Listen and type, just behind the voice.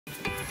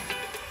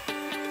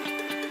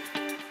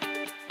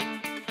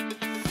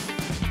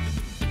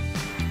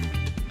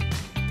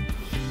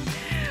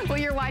Well,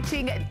 you're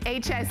watching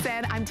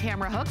HSN. I'm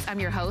Tamara Hooks. I'm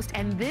your host,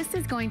 and this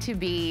is going to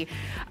be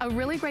a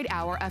really great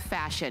hour of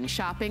fashion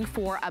shopping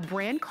for a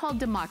brand called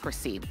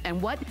Democracy.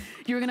 And what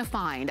you're gonna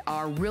find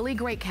are really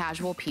great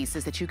casual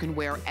pieces that you can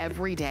wear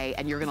every day,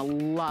 and you're gonna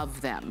love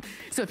them.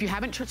 So if you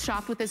haven't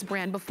shopped with this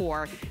brand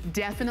before,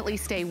 definitely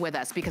stay with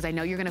us, because I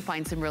know you're gonna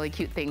find some really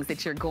cute things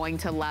that you're going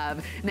to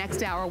love.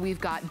 Next hour, we've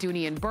got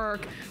Dooney and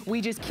Burke. We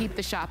just keep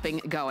the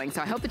shopping going.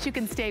 So I hope that you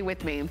can stay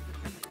with me.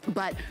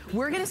 But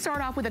we're gonna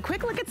start off with a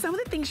quick look at some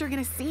of the things you're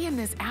gonna see in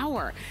this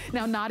hour.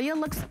 Now, Nadia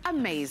looks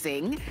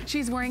amazing.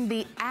 She's wearing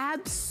the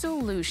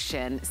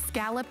Absolution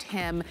scalloped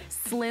hem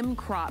slim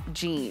crop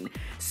jean.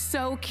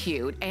 So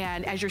cute.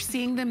 And as you're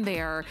seeing them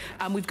there,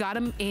 we've got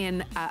them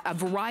in a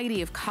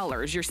variety of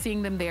colors. You're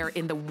seeing them there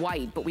in the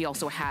white, but we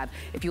also have,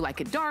 if you like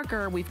it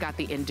darker, we've got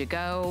the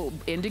indigo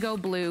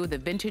blue, the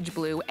vintage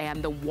blue,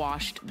 and the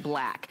washed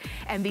black.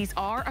 And these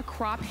are a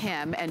crop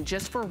hem, and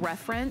just for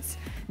reference,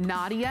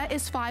 Nadia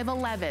is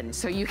 5'11",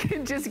 so you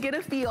can just get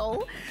a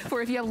feel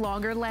for if you have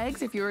longer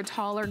legs, if you're a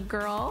taller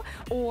girl,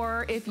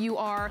 or if you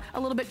are a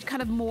little bit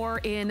kind of more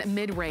in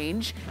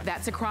mid-range.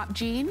 That's a crop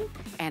jean,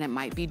 and it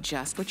might be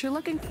just what you're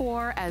looking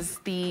for as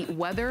the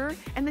weather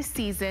and the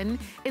season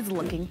is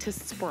looking to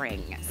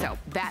spring. So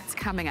that's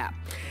coming up.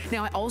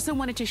 Now, I also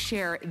wanted to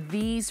share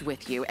these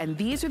with you, and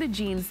these are the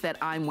jeans that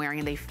I'm wearing,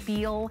 and they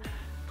feel,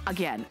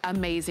 again,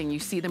 amazing. You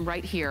see them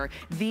right here.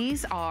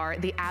 These are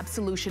the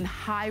Absolution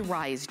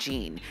high-rise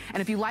jean. And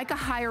if you like a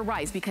higher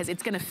rise, because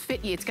it's gonna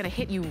fit you, it's gonna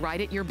hit you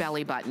right at your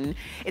belly button.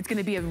 It's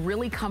gonna be a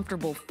really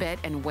comfortable fit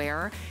and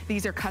wear.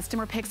 These are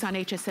customer picks on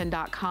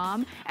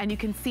hsn.com, and you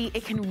can see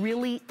it can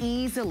really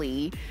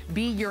easily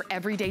be your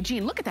everyday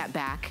jean. Look at that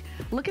back.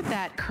 Look at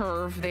that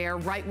curve there,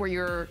 right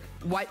where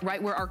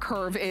right where our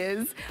curve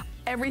is.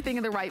 Everything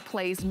in the right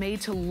place,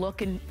 made to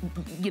look and,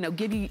 you know,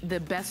 give you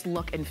the best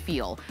look and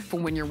feel for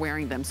when you're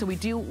wearing them. So we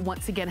do,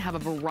 once again, have a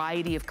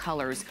variety of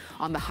colors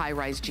on the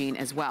high-rise jean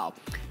as well.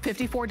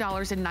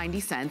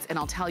 $54.90, and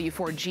I'll tell you,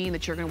 for a jean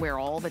that you're gonna wear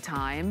all the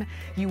time,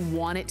 you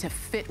want it to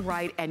fit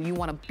right, and you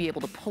wanna be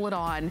able to pull it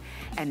on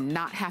and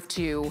not have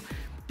to,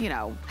 you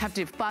know, have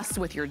to fuss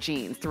with your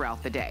jeans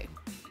throughout the day.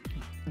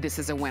 This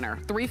is a winner.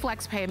 3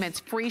 flex payments,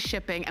 free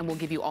shipping, and we'll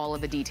give you all of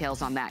the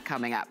details on that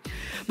coming up.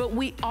 But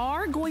we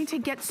are going to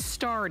get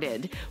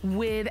started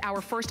with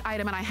our first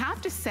item, and I have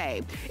to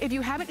say, if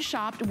you haven't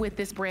shopped with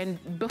this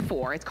brand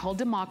before, it's called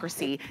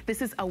Democracy. This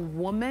is a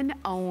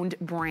woman-owned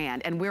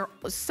brand, and we're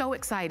so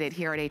excited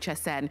here at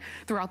HSN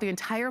throughout the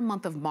entire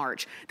month of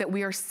March that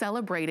we are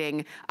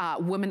celebrating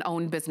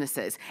women-owned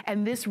businesses.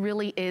 And this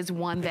really is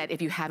one that,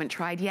 if you haven't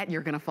tried yet,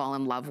 you're gonna fall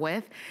in love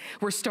with.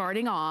 We're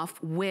starting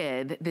off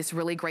with this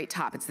really great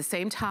top. It's the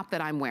same top that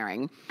I'm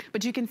wearing,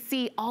 but you can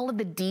see all of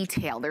the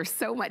detail. There's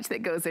so much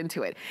that goes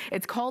into it.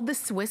 It's called the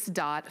Swiss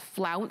Dot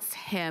Flounce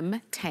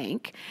Hem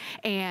Tank,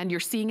 and you're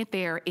seeing it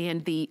there in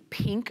the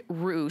pink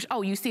rouge.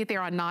 Oh, you see it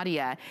there on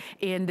Nadia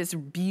in this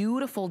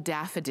beautiful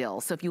daffodil.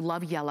 So if you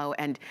love yellow,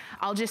 and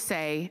I'll just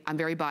say, I'm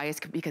very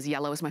biased because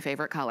yellow is my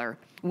favorite color.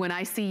 When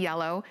I see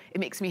yellow, it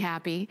makes me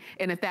happy.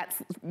 And if that's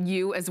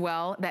you as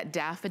well, that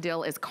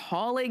daffodil is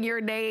calling your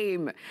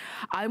name.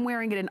 I'm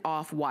wearing it in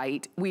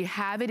off-white. We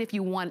have it if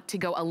you want to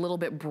go a little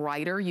bit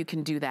brighter, you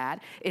can do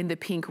that in the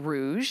pink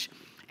rouge.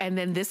 And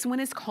then this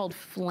one is called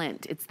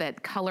Flint. It's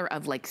that color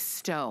of like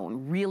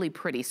stone, really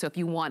pretty. So if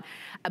you want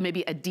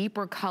maybe a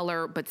deeper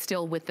color, but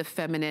still with the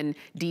feminine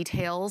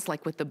details,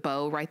 like with the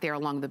bow right there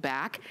along the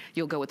back,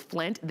 you'll go with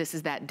Flint. This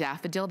is that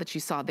daffodil that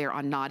you saw there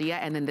on Nadia,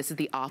 and then this is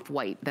the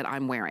off-white that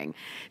I'm wearing.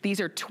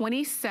 These are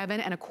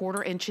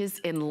 27¼ inches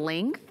in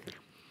length.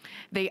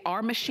 They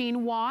are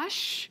machine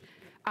wash,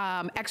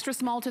 extra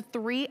small to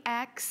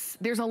 3X.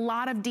 There's a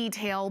lot of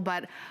detail,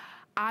 but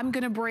I'm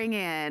gonna bring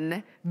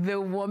in the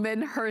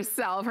woman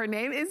herself. Her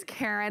name is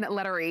Karen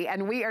Lettery,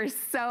 and we are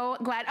so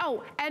glad.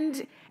 Oh,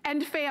 and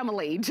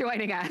family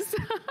joining us.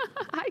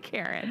 Hi,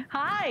 Karen.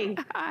 Hi.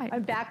 Hi.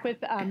 I'm back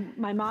with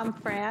my mom,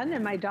 Fran,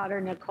 and my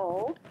daughter,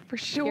 Nicole. For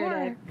sure.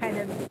 Here to kind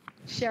of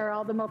share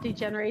all the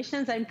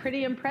multi-generations. I'm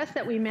pretty impressed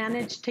that we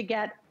managed to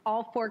get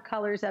all 4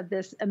 colors of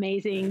this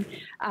amazing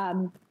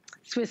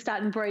Swiss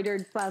dot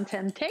embroidered flounce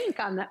hem tank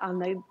on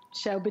the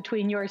show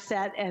between your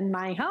set and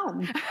my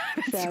home.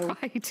 That's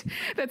right.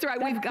 That's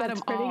right. We've got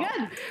them all. Pretty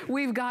good.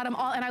 We've got them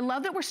all. And I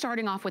love that we're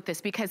starting off with this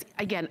because,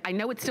 again, I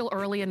know it's still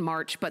early in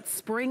March, but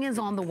spring is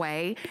on the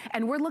way.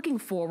 And we're looking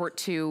forward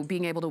to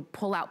being able to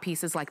pull out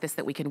pieces like this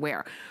that we can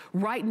wear.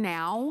 Right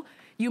now,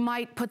 you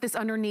might put this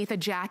underneath a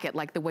jacket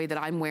like the way that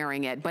I'm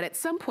wearing it, but at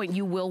some point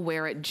you will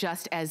wear it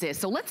just as is.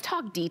 So let's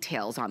talk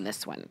details on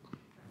this one.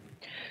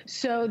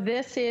 So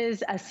this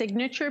is a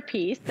signature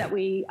piece that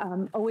we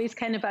always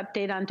kind of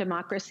update on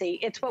Democracy.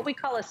 It's what we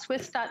call a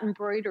Swiss dot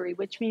embroidery,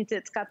 which means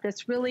it's got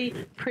this really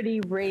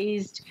pretty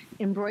raised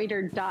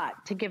embroidered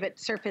dot to give it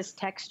surface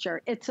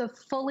texture. It's a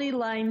fully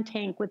lined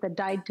tank with a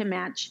dyed to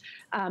match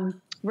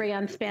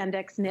rayon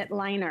spandex knit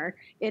liner.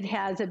 It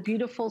has a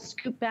beautiful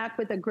scoop back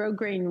with a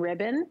grosgrain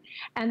ribbon.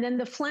 And then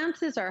the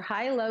flounces are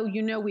high-low.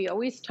 You know, we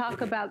always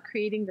talk about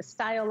creating the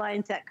style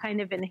lines that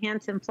kind of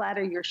enhance and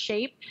flatter your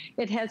shape.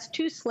 It has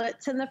 2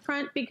 slits in the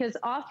front because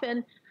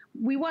often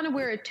we want to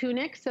wear a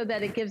tunic so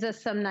that it gives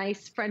us some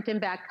nice front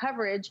and back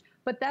coverage,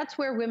 but that's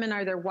where women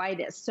are their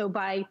widest. So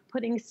by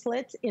putting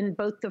slits in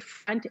both the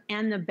front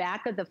and the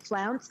back of the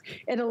flounce,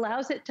 it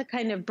allows it to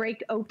kind of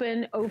break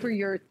open over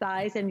your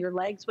thighs and your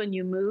legs when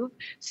you move.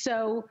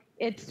 So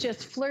it's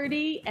just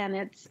flirty and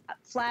it's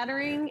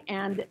flattering,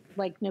 and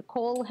like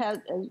Nicole has,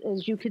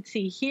 as you could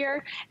see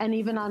here, and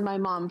even on my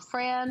mom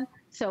Fran.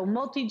 So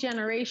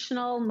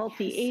multi-generational,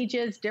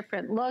 multi-ages,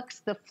 different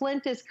looks. The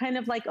flint is kind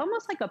of like,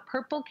 almost like a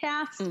purple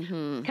cast,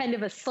 kind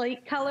of a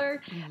slate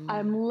color.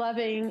 I'm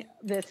loving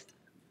this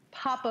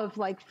pop of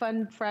like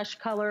fun, fresh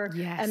color.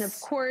 And of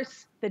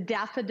course, the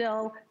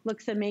daffodil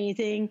looks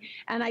amazing.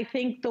 And I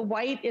think the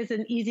white is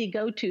an easy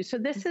go-to. So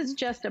this is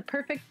just a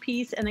perfect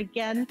piece. And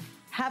again,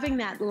 having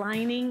that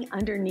lining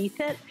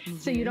underneath it,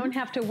 so you don't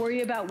have to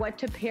worry about what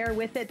to pair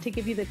with it to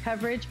give you the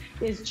coverage,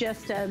 is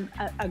just a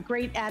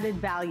great added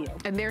value.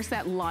 And there's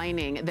that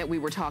lining that we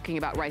were talking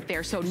about right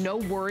there. So no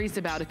worries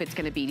about if it's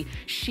gonna be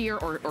sheer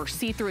or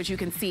see-through. As you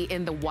can see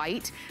in the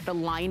white, the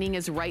lining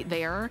is right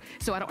there.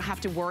 So I don't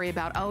have to worry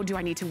about, oh, do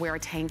I need to wear a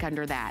tank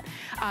under that?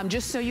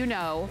 Just so you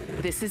know,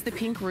 this is the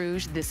pink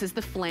rouge, this is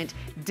the flint.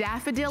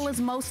 Daffodil is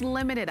most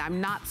limited,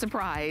 I'm not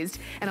surprised.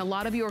 And a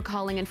lot of you are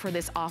calling in for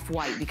this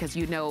off-white because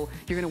you know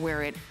you're gonna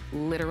wear it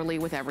literally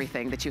with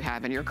everything that you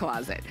have in your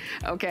closet,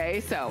 okay?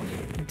 So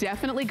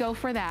definitely go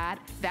for that.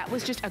 That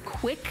was just a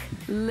quick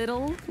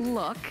little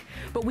look,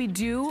 but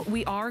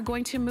we are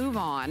going to move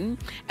on,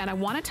 and I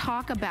wanna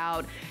talk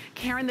about,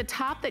 Karen, the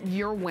top that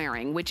you're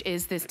wearing, which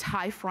is this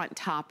tie front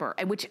topper,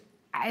 and which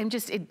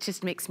it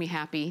just makes me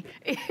happy.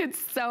 It's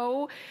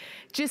so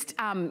just,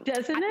 doesn't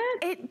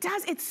it? It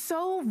does, it's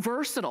so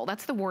versatile.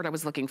 That's the word I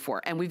was looking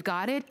for. And we've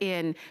got it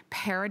in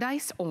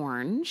Paradise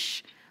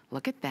Orange.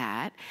 Look at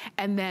that.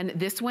 And then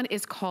this one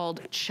is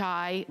called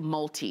Chai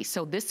Multi.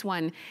 So this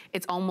one,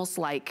 it's almost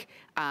like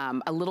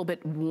a little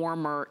bit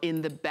warmer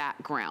in the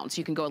background. So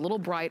you can go a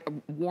little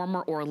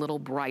warmer or a little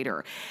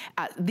brighter.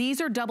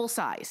 These are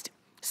double-sized.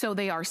 So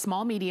they are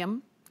small,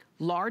 medium,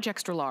 large,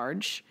 extra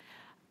large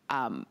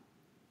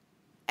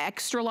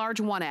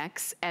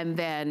 1X, and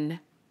then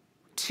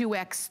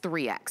 2X,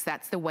 3X.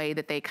 That's the way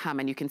that they come.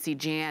 And you can see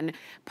Jan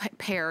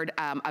paired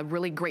a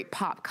really great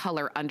pop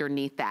color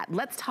underneath that.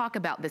 Let's talk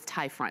about this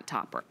tie front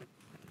topper.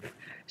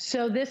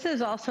 So this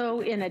is also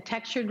in a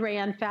textured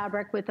rayon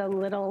fabric with a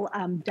little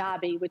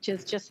dobby, which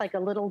is just like a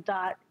little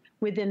dot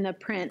within the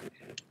print.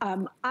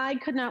 I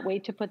could not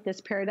wait to put this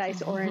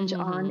Paradise Orange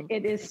on.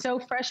 It is so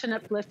fresh and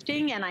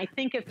uplifting. And I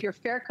think if you're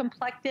fair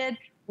complected,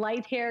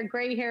 light hair,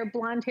 gray hair,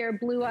 blonde hair,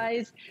 blue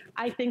eyes,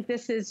 I think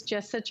this is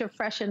just such a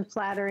fresh and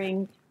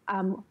flattering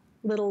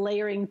little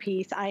layering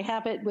piece. I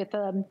have it with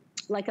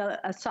like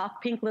a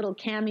soft pink little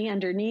cami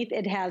underneath.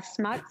 It has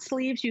smock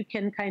sleeves. You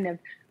can kind of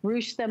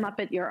ruche them up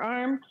at your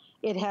arm.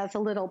 It has a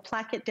little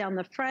placket down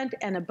the front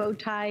and a bow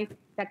tie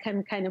that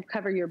can kind of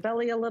cover your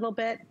belly a little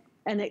bit.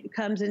 And it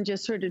comes and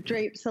just sort of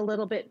drapes a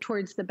little bit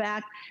towards the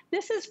back.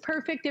 This is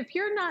perfect if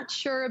you're not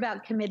sure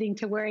about committing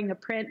to wearing a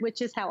print,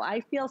 which is how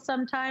I feel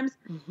sometimes.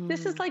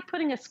 This is like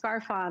putting a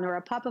scarf on or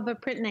a pop of a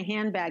print in a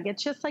handbag.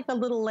 It's just like a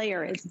little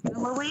layer. It's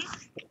billowy.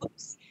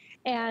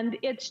 And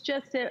it's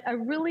just a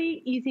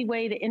really easy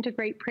way to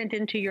integrate print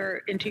into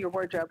your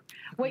wardrobe.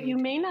 What you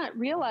may not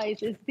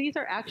realize is these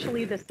are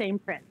actually the same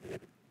print.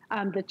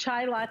 The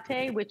Chai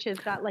Latte, which has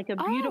got like a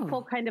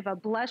beautiful kind of a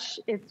blush,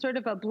 it's sort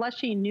of a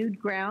blushy nude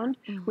ground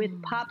with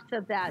pops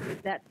of that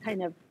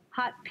kind of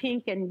hot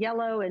pink and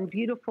yellow and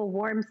beautiful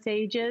warm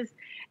sages.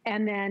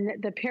 And then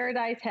the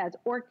Paradise has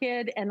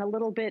orchid and a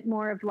little bit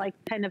more of like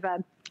kind of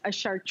a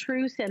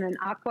chartreuse and an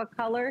aqua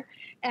color.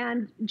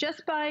 And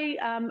just by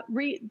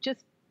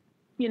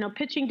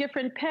pitching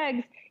different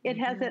pegs, it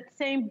has that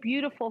same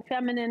beautiful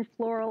feminine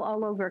floral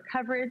all over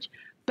coverage.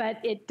 But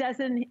it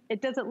doesn't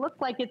look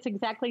like it's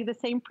exactly the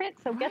same print.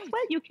 So guess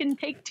what? You can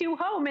take 2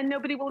 home and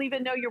nobody will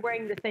even know you're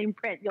wearing the same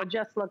print. You'll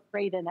just look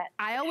great in it.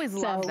 I always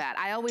love that.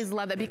 I always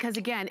love that because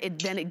again,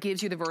 then it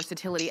gives you the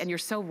versatility, and you're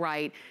so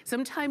right.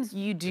 Sometimes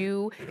you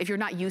do, if you're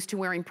not used to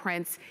wearing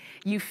prints,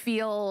 you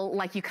feel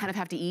like you kind of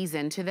have to ease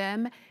into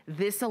them.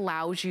 This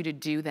allows you to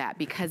do that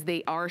because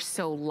they are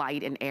so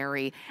light and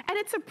airy. And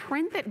it's a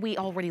print that we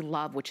already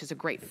love, which is a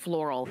great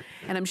floral.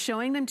 And I'm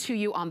showing them to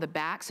you on the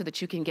back so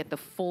that you can get the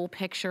full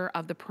picture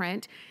of the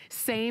print.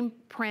 Same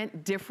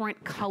print,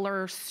 different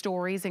color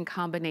stories and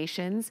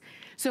combinations.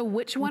 So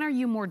which one are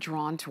you more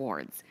drawn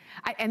towards?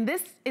 And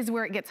this is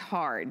where it gets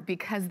hard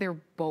because they're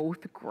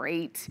both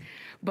great.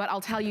 But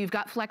I'll tell you, you've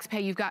got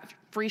FlexPay, you've got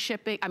free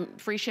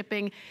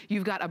shipping,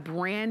 you've got a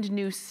brand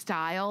new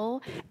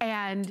style.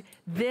 And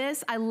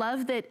this, I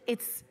love that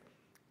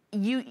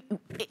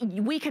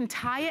we can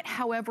tie it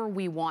however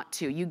we want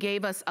to. You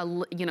gave us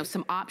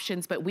some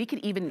options, but we could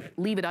even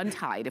leave it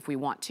untied if we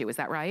want to. Is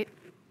that right?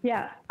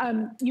 Yeah,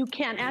 you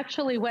can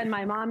actually, when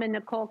my mom and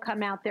Nicole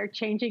come out, they're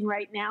changing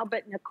right now,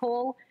 but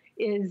Nicole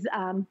is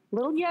a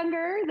little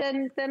younger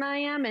than I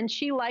am, and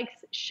she likes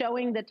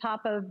showing the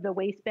top of the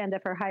waistband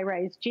of her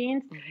high-rise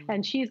jeans,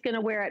 and she's going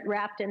to wear it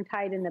wrapped and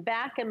tied in the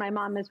back, and my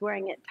mom is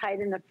wearing it tied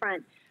in the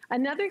front.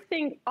 Another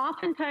thing,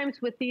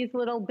 oftentimes with these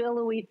little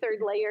billowy third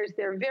layers,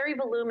 they're very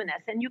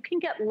voluminous, and you can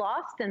get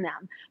lost in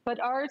them, but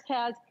ours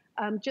has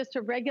just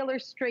a regular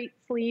straight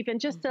sleeve and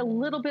just a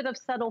little bit of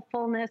subtle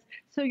fullness.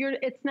 So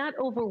it's not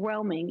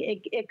overwhelming.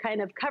 It kind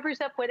of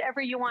covers up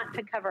whatever you want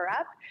to cover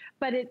up,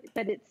 but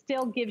it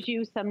still gives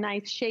you some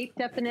nice shape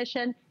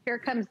definition. Here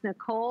comes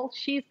Nicole.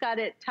 She's got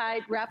it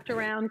tied, wrapped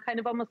around, kind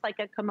of almost like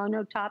a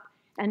kimono top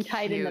and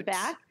tied in the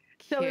back.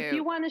 So if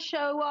you want to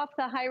show off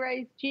the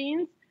high-rise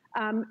jeans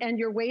and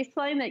your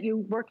waistline that you're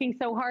working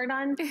so hard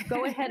on,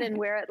 go ahead and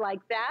wear it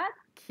like that.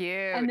 Cute.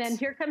 And then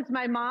here comes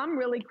my mom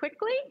really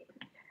quickly.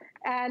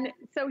 And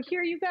so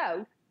here you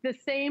go, the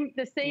same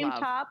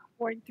top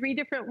or in 3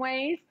 different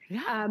ways.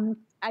 Yeah.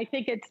 I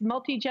think it's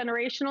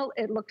multi-generational.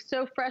 It looks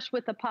so fresh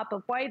with a pop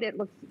of white. It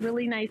looks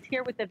really nice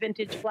here with the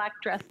vintage black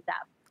dress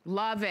stuff.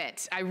 Love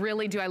it. I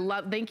really do.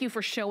 Thank you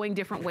for showing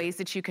different ways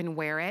that you can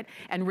wear it.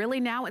 And really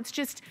now it's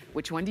just,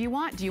 which one do you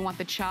want? Do you want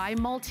the chai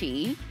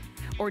multi?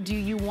 Or do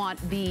you want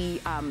the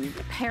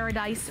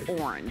paradise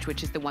orange,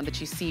 which is the one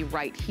that you see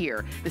right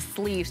here? The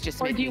sleeves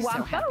just make me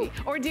so happy.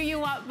 Or do you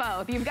want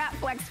both? You've got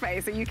flex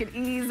space, so you can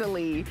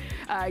easily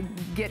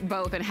get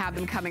both and have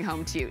them coming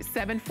home to you.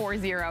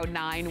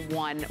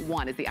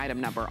 740911 is the item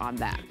number on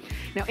that.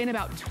 Now, in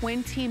about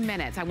 20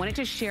 minutes, I wanted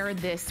to share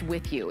this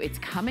with you. It's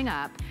coming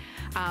up,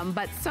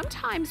 but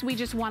sometimes we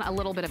just want a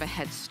little bit of a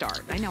head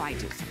start. I know I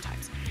do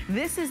sometimes.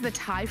 This is the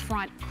tie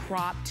front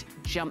cropped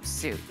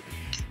jumpsuit.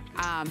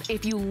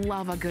 If you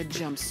love a good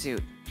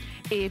jumpsuit,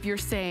 if you're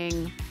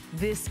saying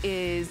this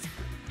is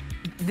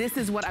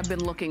what I've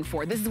been looking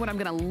for, this is what I'm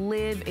gonna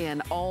live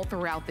in all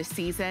throughout the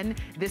season,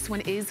 this one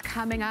is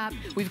coming up.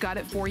 We've got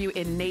it for you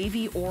in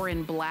navy or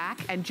in black,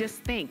 and just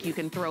think, you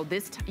can throw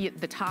this,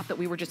 the top that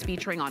we were just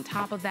featuring on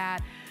top of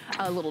that,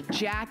 a little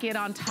jacket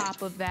on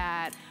top of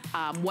that,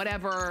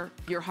 whatever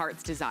your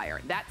heart's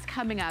desire. That's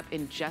coming up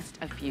in just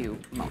a few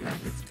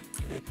moments.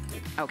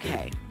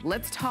 Okay,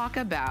 let's talk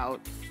about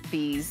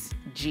these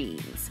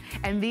jeans.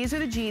 And these are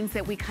the jeans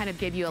that we kind of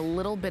gave you a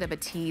little bit of a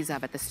tease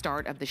of at the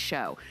start of the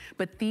show.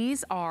 But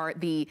these are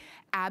the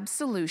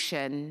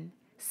Absolution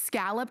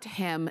scalloped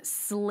hem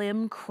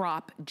slim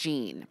crop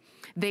jean.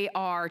 They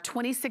are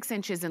 26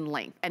 inches in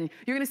length, and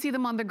you're gonna see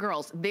them on the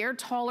girls. They're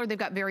taller, they've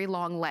got very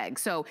long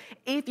legs. So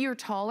if you're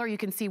taller, you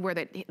can see where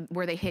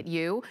they hit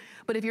you.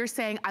 But if you're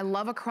saying, I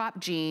love a crop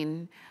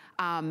jean,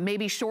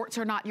 maybe shorts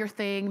are not your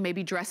thing,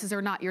 maybe dresses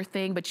are not your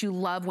thing, but you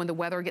love when the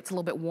weather gets a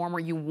little bit warmer,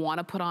 you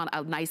wanna put on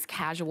a nice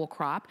casual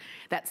crop,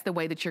 that's the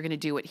way that you're gonna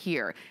do it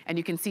here. And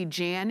you can see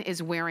Jan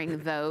is wearing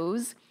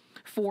those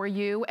for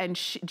you, and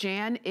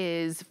Jan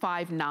is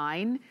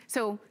 5'9",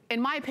 so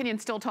in my opinion,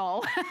 still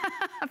tall,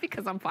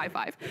 because I'm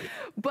 5'5",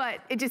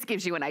 but it just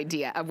gives you an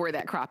idea of where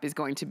that crop is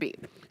going to be.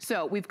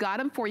 So we've got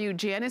them for you.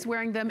 Jan is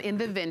wearing them in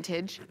the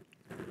vintage.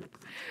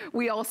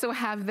 We also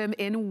have them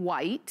in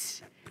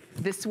white.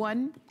 This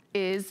one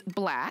is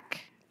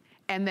black,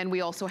 and then we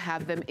also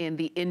have them in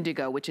the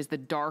indigo, which is the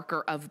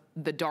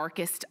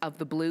darkest of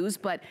the blues,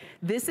 but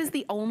this is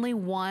the only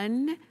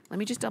one, let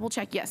me just double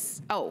check,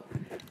 yes. Oh,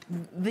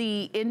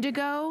 the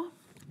indigo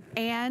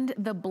and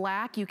the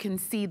black, you can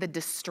see the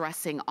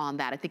distressing on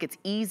that. I think it's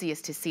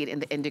easiest to see it in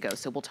the indigo,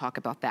 so we'll talk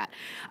about that.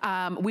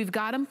 We've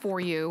got them for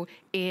you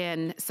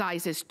in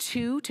sizes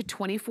 2 to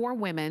 24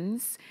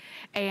 women's,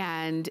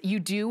 and you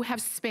do have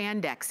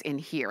spandex in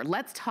here.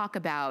 Let's talk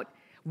about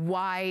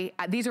why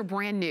these are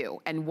brand new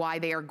and why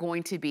they are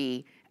going to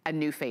be a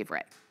new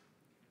favorite.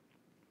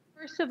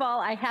 First of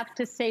all, I have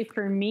to say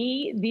for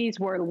me, these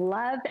were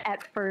love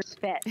at first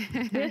fit.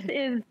 This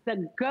is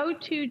the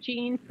go-to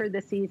jean for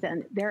the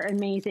season. They're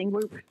amazing.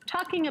 We're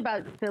talking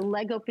about the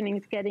leg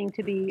openings getting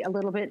to be a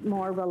little bit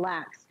more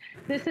relaxed.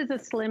 This is a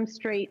slim,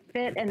 straight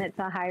fit, and it's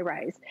a high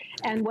rise.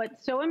 And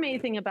what's so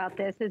amazing about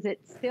this is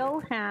it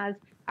still has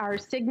our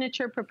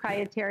signature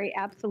proprietary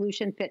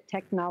Absolution Fit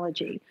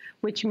technology,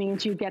 which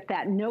means you get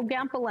that no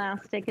gap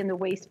elastic in the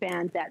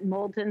waistband that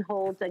molds and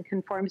holds and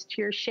conforms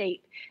to your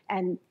shape,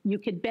 and you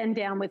could bend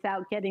down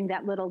without getting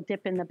that little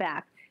dip in the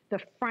back. The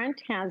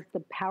front has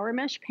the power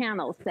mesh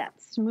panels that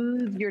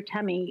smooth your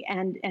tummy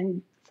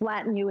and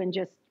flatten you and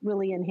just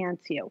really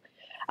enhance you.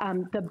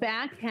 The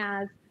back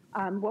has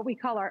what we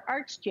call our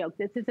arched yoke.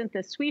 This isn't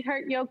the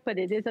sweetheart yoke, but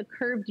it is a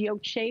curved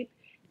yoke shape,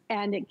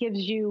 and it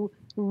gives you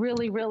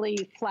really,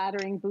 really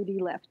flattering booty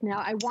lift. Now,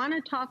 I want to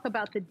talk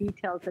about the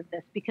details of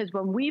this, because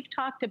when we've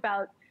talked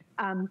about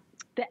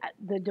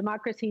the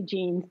democracy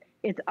jeans,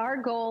 it's our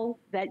goal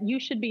that you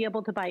should be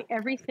able to buy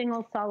every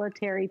single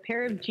solitary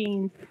pair of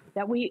jeans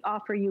that we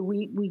offer you.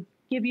 We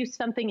give you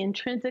something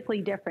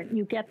intrinsically different.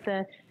 You get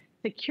the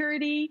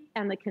security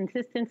and the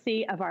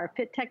consistency of our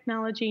fit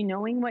technology,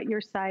 knowing what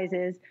your size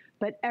is,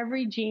 but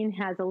every jean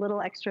has a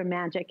little extra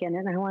magic in it.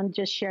 And I want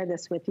to just share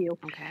this with you.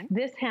 Okay.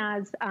 This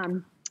has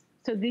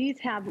So these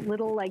have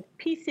little like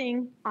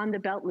piecing on the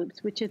belt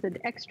loops, which is an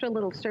extra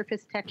little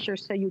surface texture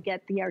so you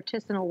get the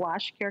artisanal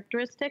wash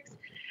characteristics.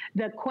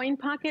 The coin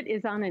pocket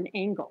is on an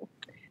angle.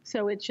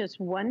 So it's just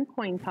one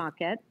coin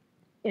pocket.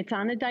 It's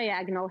on a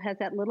diagonal, has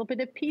that little bit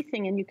of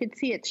piecing, and you can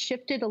see it's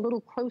shifted a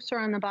little closer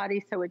on the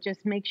body, so it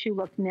just makes you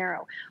look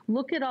narrow.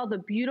 Look at all the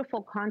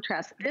beautiful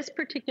contrast. This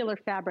particular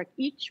fabric,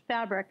 each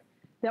fabric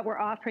that we're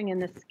offering in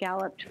this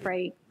scalloped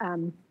freight,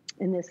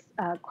 in this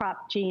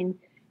crop jean,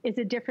 is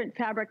a different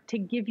fabric to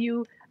give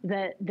you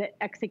the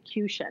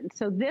execution.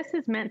 So this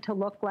is meant to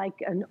look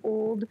like an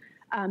old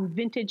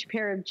vintage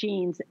pair of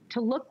jeans,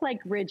 to look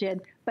like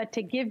rigid, but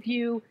to give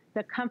you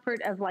the comfort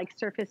of like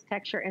surface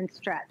texture and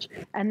stretch.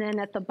 And then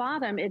at the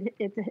bottom,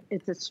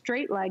 it's a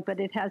straight leg, but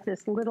it has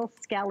this little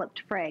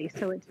scalloped fray,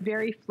 so it's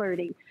very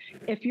flirty.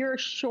 If you're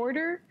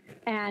shorter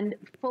and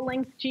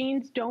full-length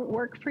jeans don't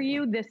work for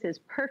you, this is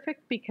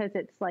perfect because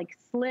it's like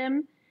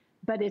slim,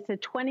 but it's a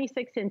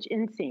 26-inch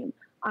inseam.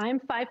 I'm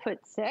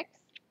 5'6",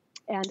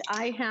 and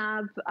I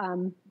have,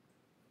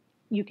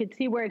 you can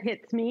see where it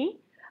hits me.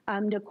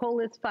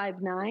 Nicole is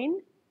 5'9",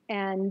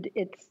 and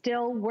it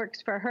still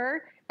works for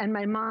her. And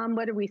my mom,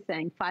 what are we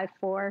saying,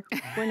 5'4"?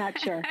 We're not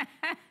sure.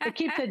 It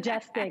keeps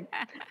adjusting.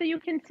 So you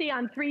can see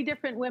on 3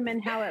 different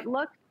women how it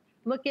looks.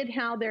 Look at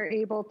how they're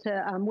able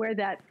to wear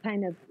that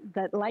kind of,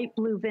 that light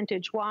blue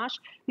vintage wash.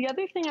 The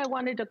other thing I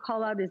wanted to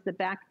call out is the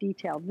back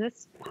detail.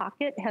 This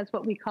pocket has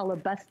what we call a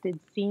busted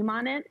seam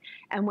on it.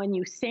 And when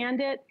you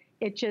sand it,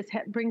 it just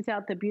brings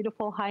out the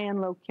beautiful high and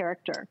low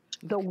character.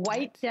 The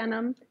white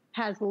denim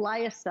has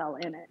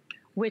lyocell in it,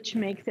 which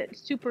makes it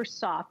super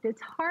soft.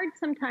 It's hard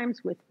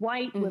sometimes with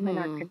white. Women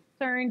are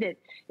concerned.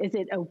 Is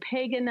it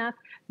opaque enough?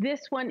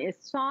 This one is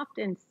soft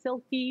and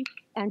silky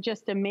and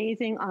just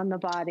amazing on the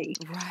body.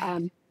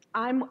 Right.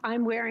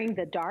 I'm wearing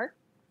the dark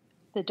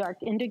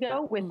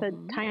indigo with a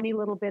tiny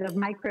little bit of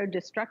micro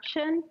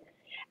destruction.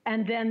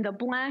 And then the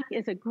black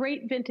is a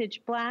great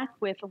vintage black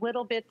with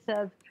little bits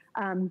of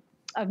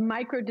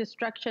micro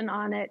destruction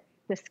on it.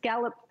 The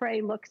scallop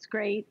fray looks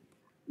great.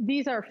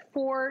 These are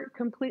 4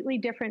 completely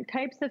different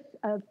types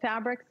of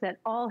fabrics that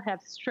all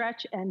have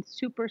stretch and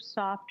super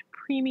soft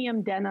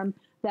premium denim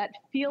that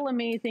feel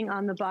amazing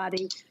on the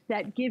body,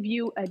 that give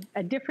you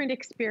a different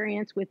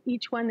experience with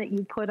each one that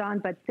you put on.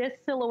 But this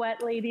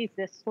silhouette, ladies,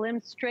 this slim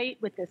straight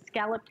with the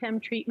scalloped hem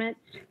treatment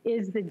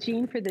is the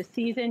jean for the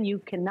season. You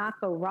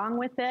cannot go wrong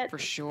with it. For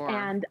sure.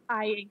 And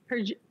I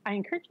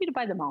encourage you to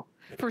buy them all.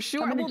 For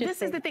sure. Well,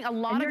 this is the thing. A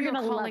lot of you are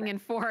calling in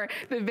for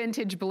the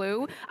vintage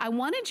blue. I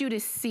wanted you to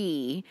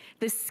see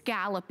the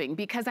scalloping,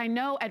 because I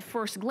know at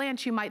first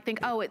glance you might think,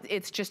 oh,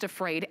 it's just a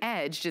frayed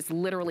edge, just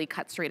literally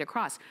cut straight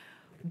across.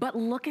 But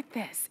look at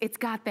this. It's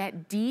got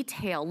that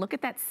detail. Look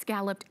at that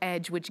scalloped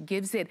edge, which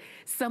gives it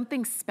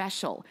something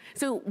special.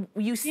 So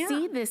you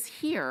see this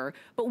here,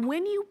 but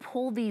when you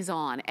pull these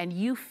on and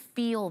you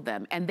feel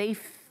them and they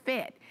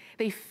fit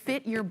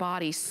your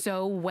body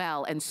so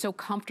well and so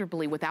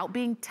comfortably without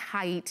being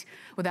tight,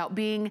 without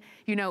being,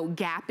 you know,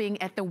 gapping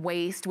at the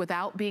waist,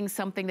 without being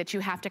something that you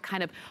have to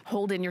kind of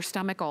hold in your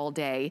stomach all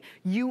day.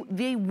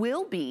 They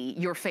will be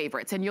your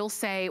favorites. And you'll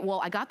say,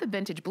 well, I got the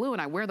vintage blue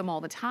and I wear them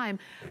all the time,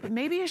 but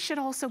maybe I should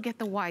also get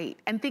the white.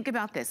 And think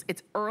about this.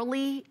 It's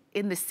early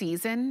in the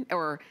season,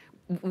 or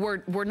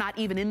we're not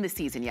even in the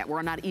season yet.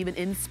 We're not even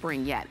in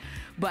spring yet.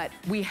 But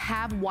we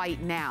have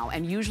white now,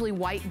 and usually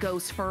white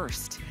goes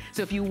first.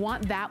 So if you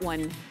want that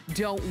one,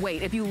 don't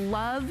wait. If you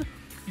love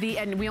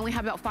and we only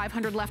have about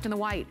 500 left in the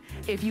white.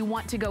 If you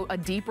want to go a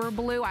deeper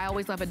blue, I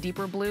always love a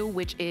deeper blue,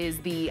 which is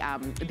the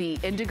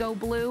indigo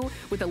blue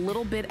with a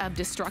little bit of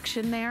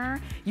destruction there.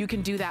 You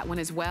can do that one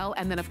as well.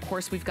 And then of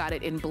course we've got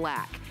it in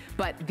black.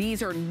 But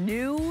these are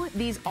new,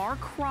 these are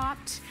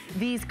cropped.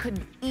 These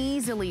could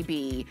easily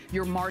be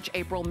your March,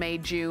 April, May,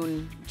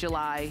 June,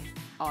 July,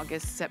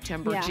 August,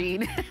 September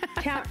jean.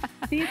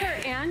 These are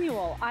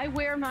annual. I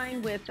wear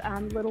mine with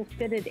little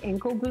fitted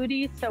ankle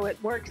booties, so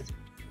it works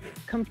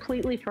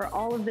completely for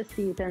all of the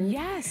seasons.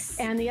 Yes.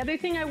 And the other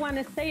thing I want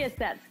to say is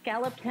that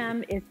scalloped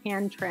hem is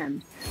hand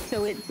trimmed.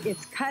 So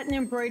it's cut and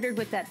embroidered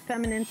with that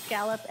feminine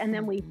scallop, and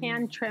then we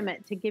hand trim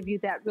it to give you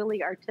that really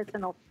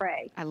artisanal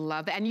fray. I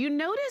love that. And you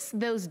notice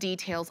those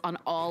details on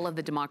all of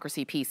the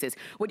Democracy pieces.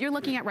 What you're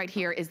looking at right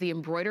here is the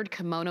embroidered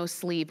kimono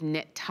sleeve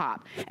knit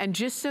top. And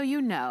just so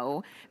you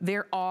know,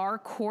 there are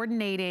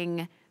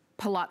coordinating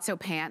palazzo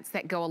pants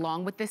that go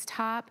along with this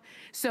top.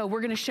 So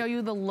we're gonna show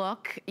you the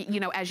look, you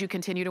know, as you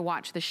continue to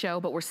watch the show,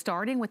 but we're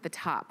starting with the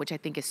top, which I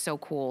think is so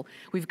cool.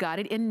 We've got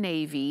it in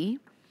navy.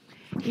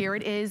 Here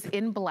it is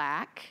in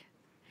black.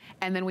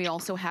 And then we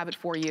also have it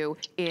for you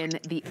in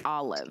the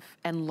olive.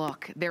 And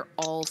look, they're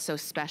all so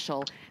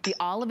special. The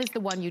olive is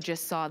the one you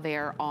just saw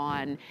there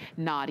on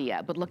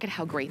Nadia, but look at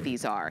how great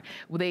these are.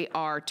 They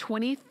are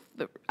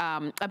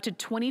up to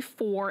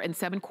 24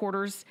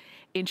 7/4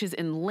 inches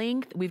in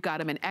length. We've got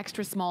them in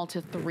extra small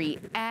to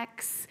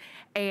 3X.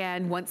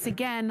 And once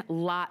again,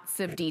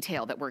 lots of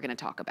detail that we're gonna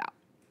talk about.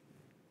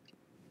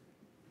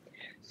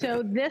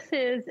 So this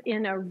is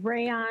in a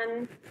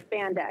rayon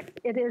spandex.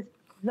 It is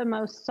the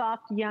most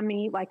soft,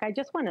 yummy, like I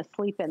just want to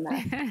sleep in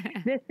this.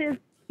 This is,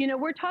 you know,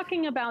 we're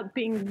talking about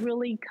being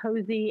really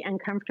cozy and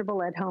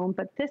comfortable at home,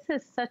 but this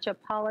is such a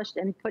polished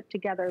and put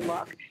together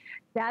look.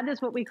 That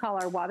is what we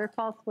call our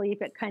waterfall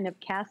sleeve. It kind of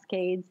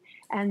cascades,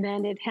 and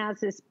then it has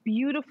this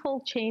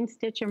beautiful chain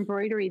stitch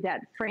embroidery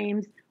that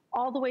frames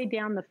all the way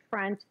down the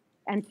front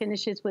and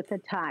finishes with a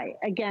tie.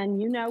 Again,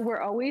 you know, we're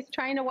always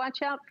trying to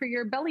watch out for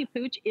your belly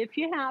pooch if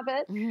you have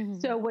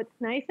it. So what's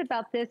nice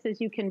about this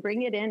is you can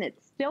bring it in.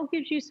 It still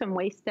gives you some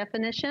waist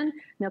definition.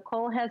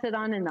 Nicole has it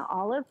on in the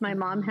olive. My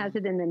mom has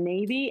it in the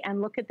navy.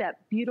 And look at that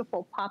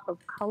beautiful pop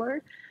of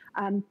color.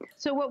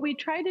 So what we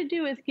try to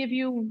do is give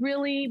you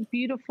really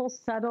beautiful,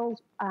 subtle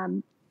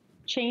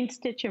chain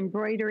stitch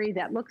embroidery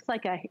that looks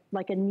like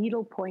a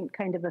needle point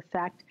kind of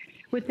effect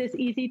with this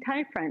easy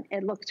tie front.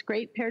 It looks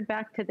great paired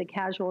back to the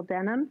casual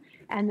denim,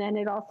 and then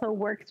it also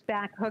works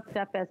back hooked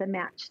up as a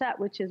match set,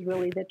 which is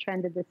really the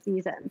trend of the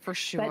season. For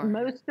sure. But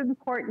most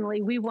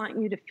importantly, we want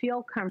you to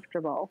feel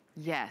comfortable.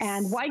 Yes.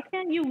 And why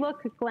can't you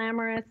look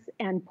glamorous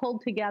and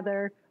pulled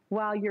together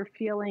while you're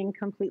feeling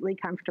completely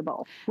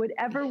comfortable?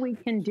 Whatever we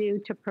can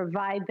do to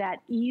provide that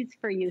ease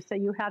for you so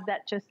you have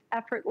that just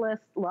effortless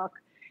look,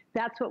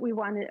 that's what we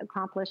want to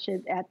accomplish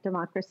at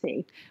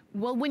Democracy.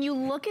 Well, when you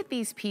look at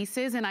these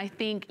pieces, and I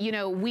think, you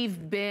know,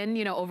 we've been,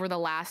 you know, over the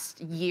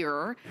last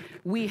year,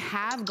 we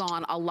have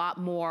gone a lot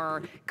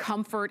more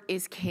comfort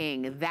is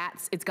king.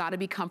 It's got to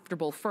be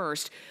comfortable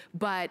first,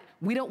 but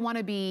we don't want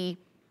to be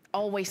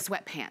always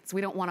sweatpants.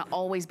 We don't want to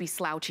always be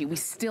slouchy. We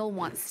still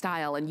want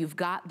style, and you've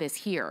got this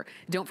here.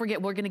 Don't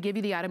forget, we're going to give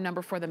you the item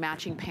number for the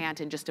matching pant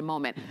in just a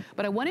moment.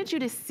 But I wanted you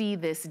to see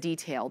this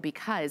detail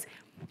because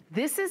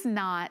this is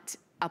not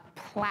a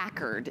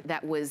placard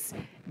that was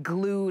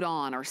glued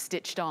on or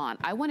stitched on.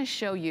 I want to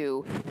show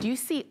you, do you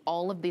see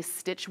all of this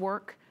stitch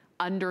work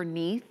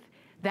underneath?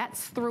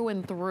 That's through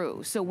and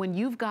through. So when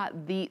you've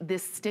got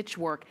this stitch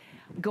work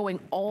going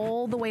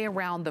all the way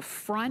around the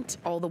front,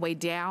 all the way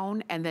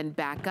down, and then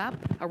back up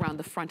around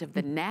the front of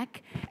the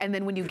neck. And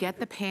then when you get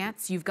the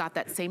pants, you've got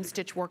that same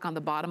stitch work on the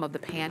bottom of the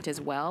pant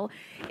as well.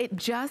 It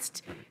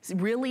just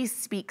really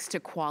speaks to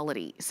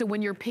quality. So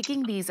when you're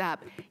picking these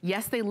up,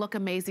 yes, they look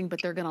amazing,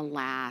 but they're gonna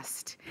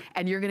last,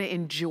 and you're gonna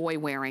enjoy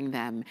wearing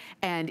them.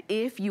 And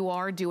if you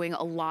are doing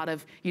a lot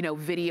of, you know,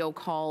 video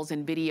calls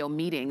and video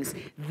meetings,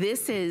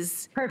 this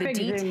is the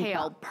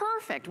detail.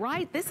 Perfect,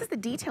 right? This is the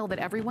detail that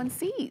everyone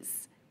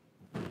sees.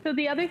 So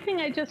the other thing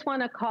I just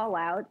want to call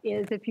out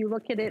is if you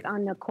look at it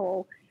on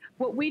Nicole,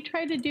 what we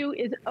try to do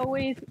is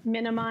always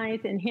minimize,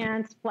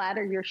 enhance,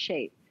 flatter your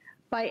shape.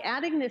 By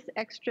adding this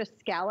extra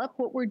scallop,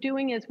 what we're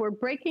doing is we're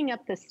breaking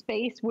up the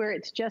space where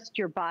it's just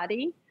your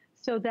body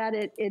so that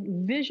it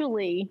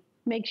visually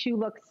makes you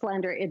look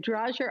slender. It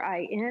draws your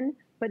eye in,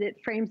 but it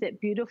frames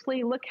it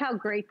beautifully. Look how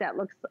great that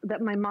looks.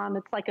 That my mom,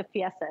 it's like a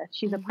fiesta.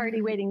 She's a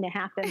party waiting to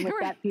happen with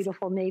that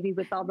beautiful navy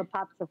with all the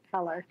pops of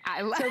color.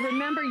 So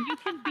remember, you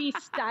can be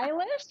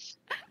stylish.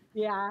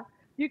 Yeah,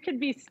 you can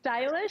be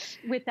stylish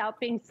without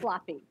being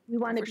sloppy. We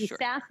want to be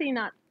sassy,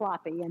 not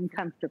sloppy, and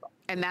comfortable.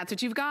 And that's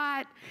what you've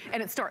got.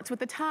 And it starts with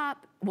the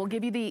top. We'll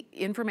give you the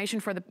information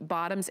for the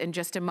bottoms in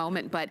just a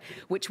moment, but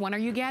which one are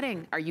you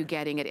getting? Are you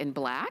getting it in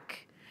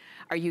black?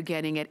 Are you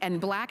getting it? And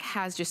black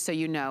has, just so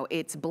you know,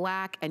 it's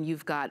black and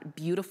you've got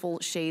beautiful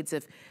shades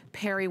of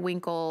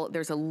periwinkle.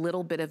 There's a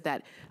little bit of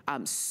that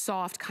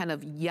soft kind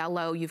of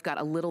yellow. You've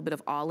got a little bit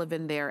of olive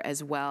in there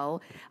as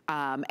well.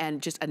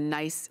 And just a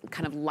nice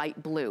kind of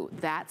light blue.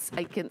 That's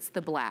against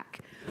the black.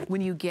 When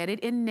you get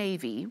it in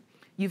navy,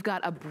 you've got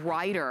a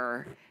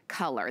brighter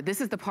color.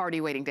 This is the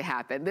party waiting to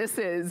happen. This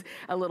is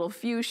a little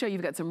fuchsia.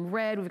 You've got some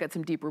red. We've got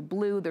some deeper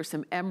blue. There's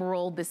some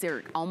emerald. This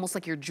is almost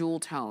like your jewel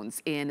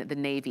tones in the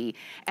navy.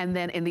 And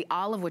then in the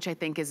olive, which I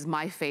think is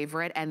my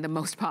favorite and the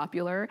most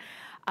popular,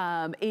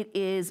 it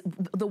is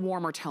the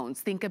warmer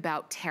tones. Think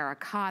about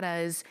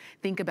terracottas,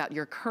 think about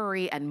your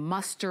curry and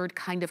mustard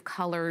kind of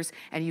colors,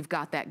 and you've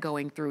got that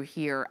going through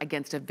here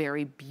against a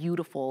very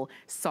beautiful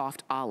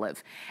soft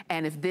olive.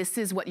 And if this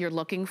is what you're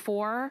looking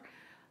for,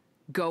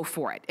 go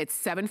for it. It's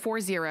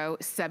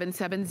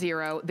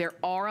 740-770. There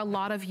are a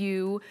lot of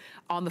you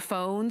on the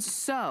phones,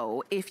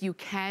 so if you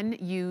can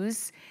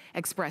use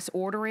express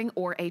ordering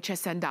or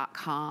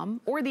hsn.com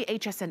or the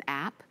HSN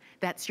app,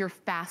 that's your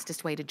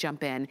fastest way to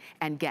jump in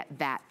and get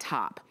that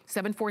top.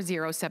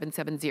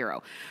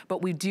 740-770.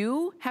 But we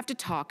do have to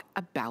talk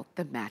about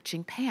the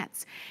matching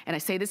pants. And I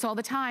say this all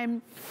the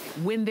time,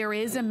 when there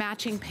is a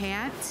matching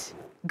pant,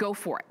 go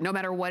for it, no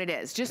matter what it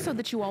is, just so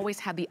that you always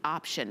have the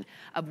option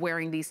of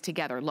wearing these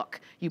together.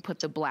 Look, you put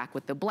the black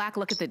with the black.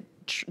 Look at the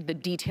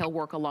detail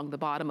work along the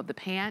bottom of the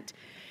pant.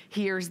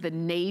 Here's the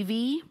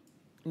navy.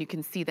 You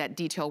can see that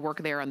detail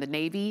work there on the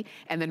navy.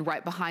 And then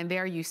right behind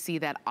there, you see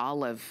that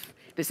olive.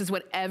 This is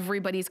what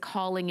everybody's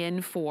calling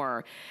in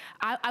for.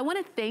 I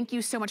want to thank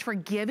you so much for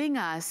giving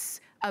us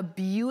a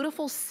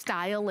beautiful,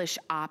 stylish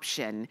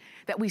option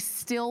that we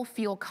still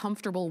feel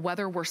comfortable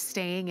whether we're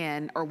staying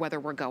in or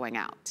whether we're going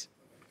out.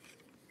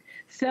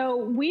 So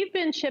we've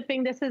been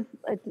shipping,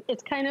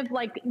 it's kind of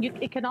like,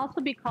 it can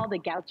also be called a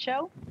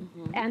gaucho.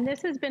 And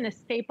this has been a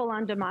staple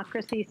on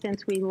Democracy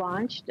since we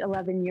launched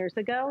 11 years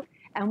ago.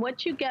 And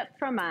what you get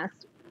from us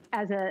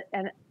as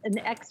an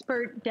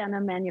expert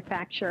denim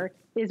manufacturer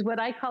is what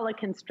I call a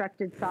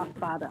constructed soft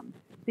bottom.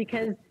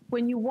 Because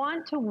when you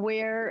want to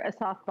wear a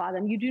soft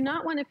bottom, you do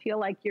not want to feel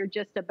like you're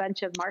just a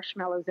bunch of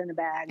marshmallows in a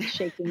bag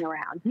shaking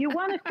around. You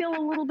want to feel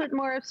a little bit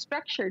more of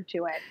structure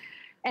to it.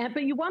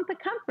 But you want the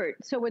comfort.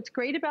 So what's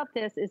great about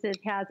this is it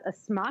has a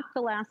smocked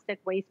elastic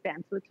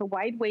waistband. So it's a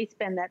wide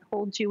waistband that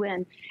holds you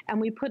in. And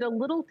we put a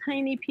little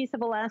tiny piece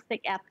of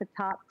elastic at the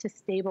top to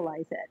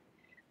stabilize it.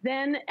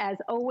 Then, as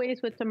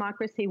always with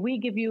Democracy, we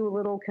give you a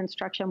little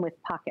construction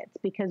with pockets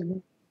because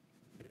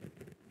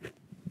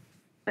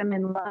I'm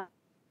in love.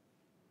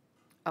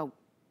 Oh,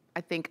 I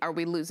think, are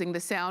we losing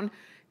the sound?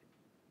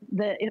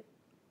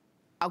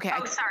 Okay.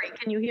 Oh, sorry.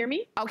 Can you hear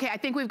me? Okay, I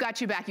think we've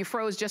got you back. You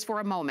froze just for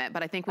a moment,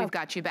 but I think we've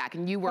got you back.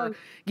 And you were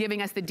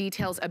giving us the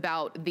details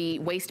about the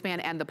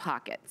waistband and the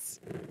pockets.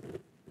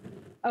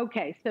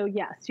 Okay, so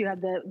yes, you have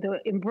the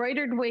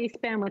embroidered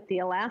waistband with the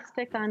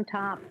elastic on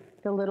top,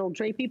 the little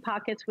drapey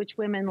pockets, which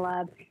women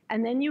love,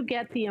 and then you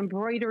get the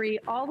embroidery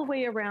all the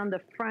way around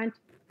the front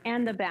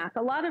and the back.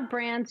 A lot of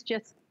brands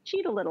just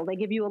cheat a little. They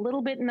give you a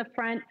little bit in the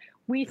front.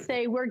 We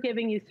say we're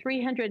giving you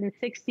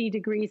 360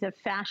 degrees of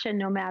fashion,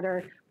 no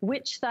matter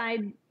which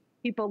side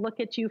people look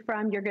at you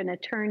from, you're going to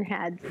turn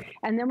heads.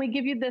 And then we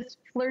give you this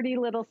flirty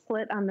little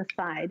slit on the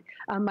side.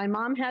 My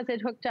mom has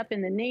it hooked up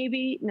in the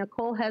navy.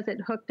 Nicole has it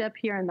hooked up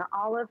here in the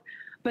olive.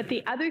 But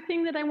the other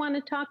thing that I want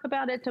to talk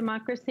about at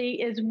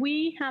Democracy is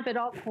we have it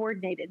all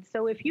coordinated.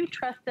 So if you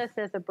trust us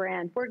as a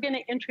brand, we're going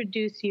to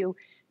introduce you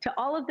to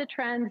all of the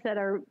trends that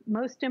are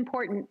most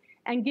important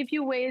and give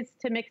you ways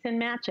to mix and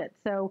match it.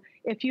 So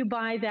if you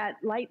buy that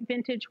light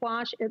vintage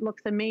wash, it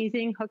looks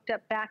amazing, hooked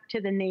up back to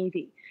the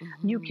navy.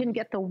 You can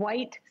get the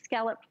white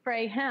scalloped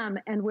fray hem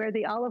and wear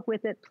the olive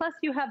with it. Plus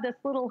you have this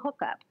little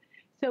hookup.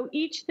 So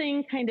each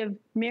thing kind of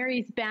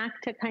marries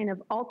back to kind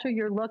of alter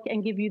your look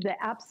and give you the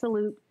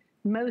absolute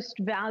most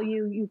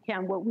value you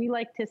can. What we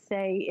like to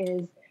say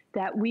is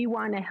that we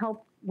want to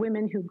help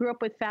women who grew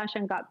up with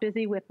fashion, got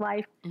busy with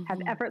life, have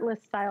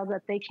effortless style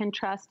that they can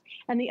trust.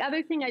 And the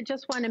other thing I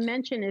just want to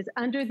mention is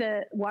under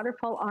the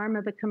waterfall arm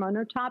of the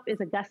kimono top is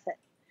a gusset.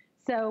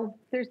 So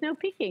there's no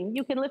peeking.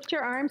 You can lift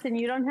your arms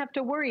and you don't have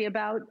to worry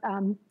about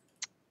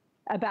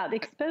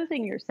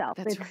exposing yourself.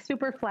 It's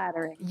super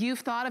flattering. You've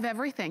thought of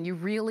everything. You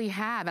really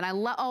have. And I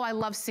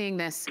love seeing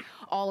this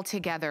all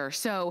together.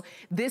 So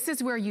this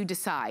is where you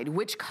decide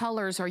which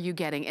colors are you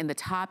getting in the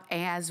top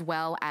as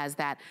well as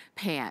that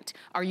pant.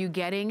 Are you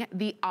getting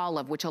the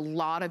olive, which a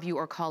lot of you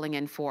are calling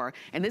in for?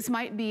 And this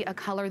might be a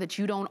color that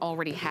you don't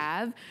already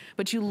have,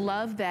 but you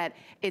love that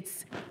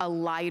it's a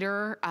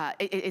lighter,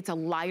 it's a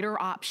lighter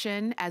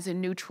option as a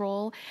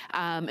neutral.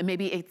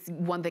 Maybe it's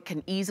one that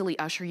can easily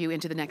usher you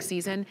into the next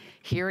season.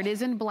 Here it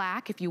is in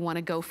black. If you want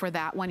to go for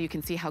that one, you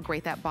can see how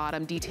great that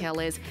bottom detail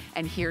is.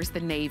 And here's the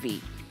navy.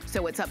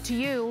 So it's up to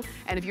you.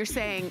 And if you're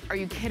saying, are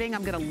you kidding?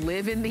 I'm going to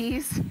live in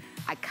these.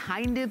 I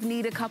kind of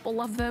need a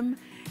couple of them.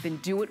 Then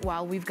do it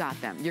while we've got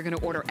them. You're going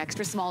to order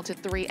extra small to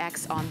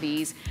 3X on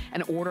these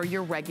and order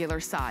your regular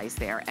size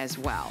there as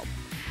well.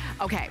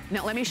 Okay,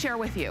 now let me share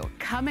with you,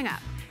 coming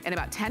up in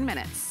about 10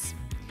 minutes,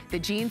 the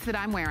jeans that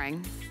I'm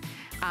wearing.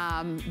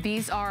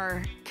 These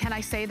are, can I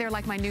say they're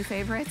like my new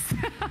favorites?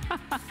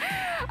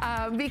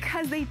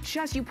 Because they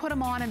just, you put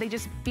them on and they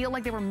just feel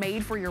like they were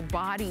made for your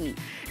body.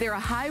 They're a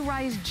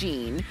high-rise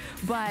jean,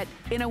 but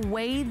in a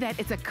way that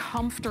it's a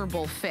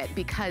comfortable fit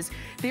because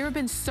there have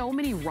been so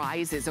many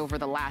rises over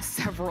the last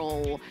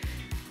several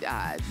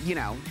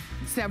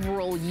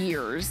several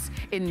years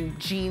in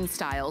jean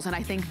styles. And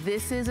I think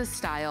this is a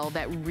style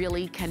that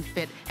really can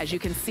fit, as you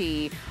can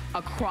see,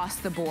 across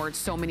the board.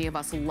 So many of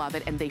us love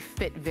it and they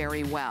fit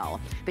very well.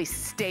 They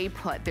stay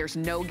put, there's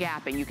no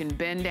gapping. You can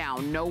bend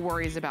down, no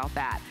worries about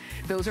that.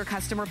 Those are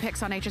customer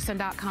picks on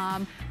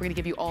hsn.com. We're gonna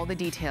give you all the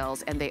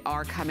details and they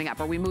are coming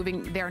up. Are we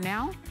moving there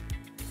now?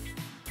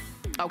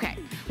 Okay,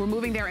 we're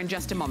moving there in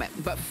just a moment.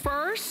 But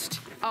first,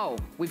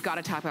 we've got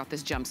to talk about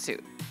this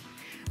jumpsuit.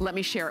 Let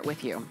me share it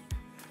with you.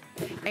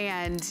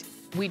 And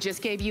we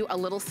just gave you a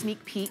little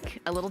sneak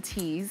peek, a little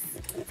tease.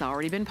 It's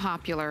already been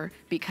popular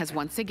because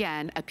once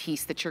again, a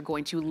piece that you're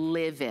going to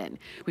live in.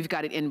 We've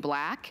got it in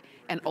black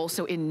and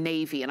also in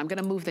navy. And I'm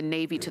gonna move the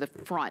navy to the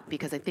front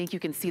because I think you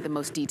can see the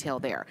most detail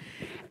there.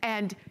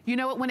 And you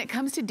know what, when it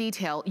comes to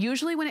detail,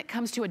 usually when it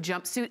comes to a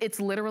jumpsuit, it's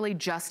literally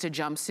just a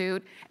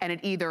jumpsuit and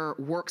it either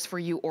works for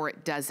you or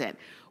it doesn't.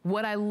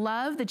 What I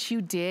love that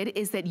you did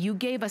is that you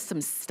gave us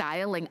some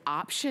styling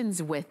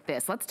options with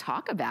this. Let's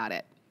talk about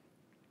it.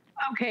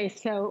 Okay,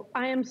 so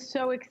I am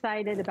so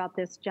excited about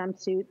this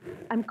jumpsuit.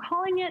 I'm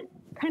calling it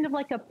kind of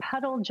like a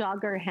puddle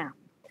jogger hem.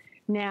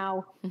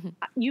 Now,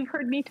 you've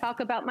heard me talk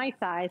about my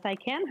thighs. I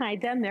can't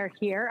hide them, they're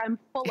here. I'm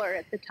fuller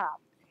at the top.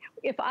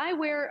 If I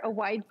wear a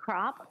wide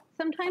crop,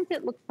 sometimes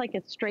it looks like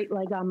a straight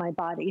leg on my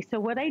body. So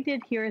what I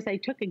did here is I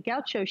took a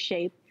gaucho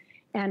shape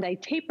and I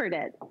tapered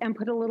it and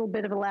put a little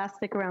bit of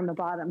elastic around the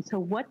bottom. So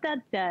what that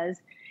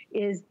does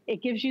is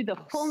it gives you the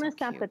fullness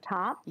at the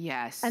top.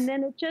 Yes. And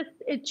then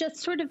it just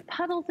sort of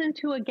puddles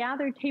into a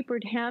gathered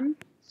tapered hem.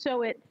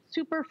 So it's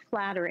super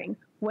flattering.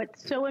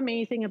 What's so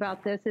amazing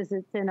about this is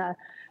it's in a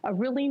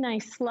really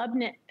nice slub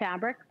knit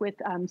fabric with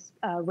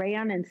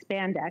rayon and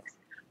spandex,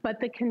 but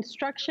the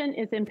construction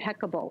is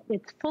impeccable.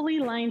 It's fully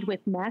lined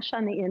with mesh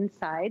on the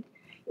inside.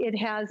 It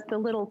has the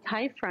little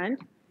tie front.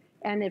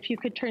 And if you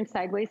could turn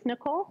sideways,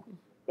 Nicole,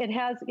 it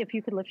has, if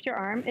you could lift your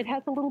arm, it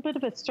has a little bit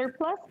of a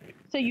surplus.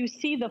 So you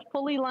see the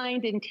fully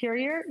lined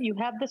interior, you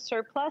have the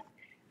surplus,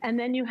 and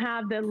then you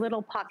have the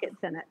little pockets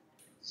in it.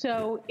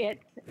 So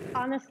it's,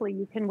 honestly,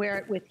 you can wear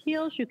it with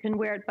heels, you can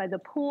wear it by the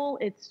pool.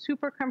 It's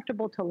super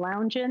comfortable to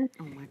lounge in.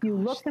 Oh my gosh. You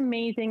look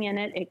amazing in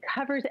it. It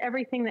covers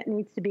everything that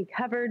needs to be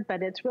covered,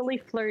 but it's really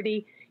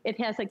flirty. It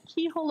has a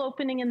keyhole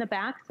opening in the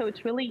back, so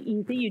it's really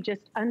easy. You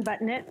just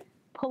unbutton it,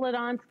 pull it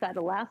on, it's got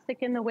elastic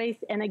in the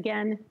waist, and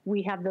again,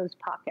 we have those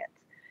pockets.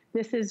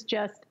 This is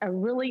just a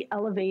really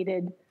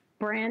elevated,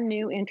 brand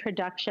new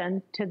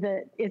introduction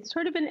to it's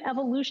sort of an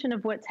evolution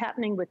of what's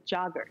happening with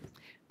joggers,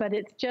 but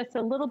it's just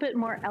a little bit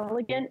more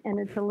elegant and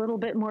it's a little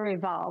bit more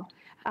evolved.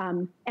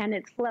 And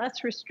it's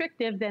less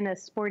restrictive than a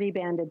sporty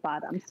banded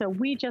bottom. So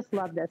we just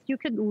love this. You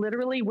could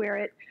literally wear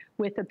it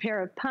with a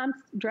pair of pumps,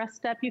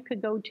 dressed up. You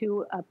could go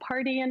to a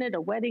party in it,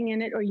 a wedding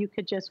in it, or you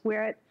could just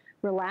wear it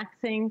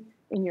relaxing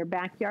in your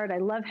backyard. I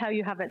love how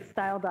you have it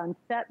styled on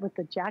set with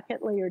the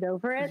jacket layered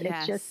over it. Yes.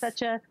 It's just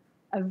such a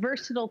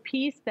versatile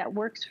piece that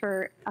works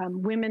for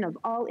women of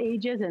all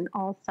ages and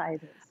all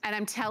sizes. And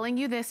I'm telling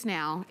you this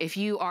now, if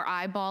you are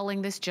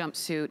eyeballing this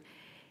jumpsuit,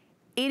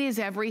 it is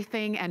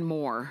everything and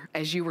more,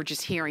 as you were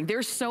just hearing.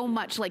 There's so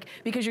much, like,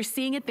 because you're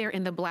seeing it there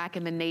in the black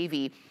and the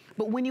navy,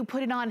 but when you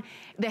put it on,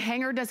 the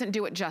hanger doesn't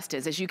do it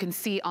justice, as you can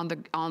see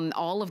on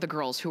all of the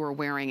girls who are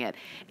wearing it.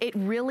 It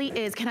really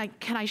is.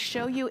 Can I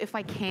show you if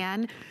I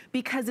can?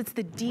 Because it's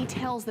the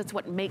details that's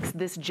what makes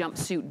this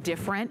jumpsuit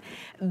different.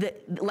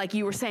 Like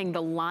you were saying,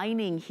 the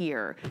lining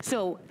here.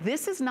 So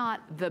this is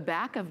not the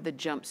back of the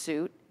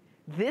jumpsuit.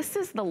 This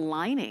is the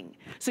lining.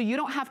 So you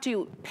don't have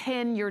to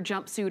pin your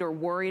jumpsuit or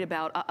worried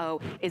about, uh-oh,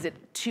 is it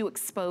too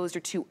exposed or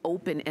too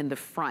open in the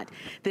front?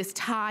 This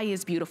tie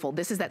is beautiful.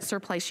 This is that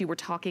surplice you were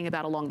talking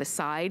about along the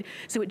side.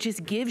 So it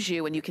just gives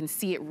you, and you can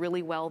see it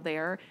really well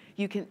there,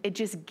 it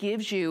just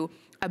gives you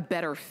a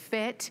better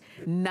fit.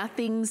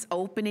 Nothing's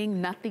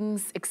opening,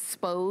 nothing's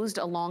exposed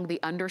along the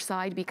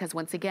underside, because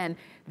once again,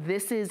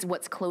 this is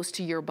what's close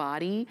to your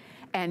body,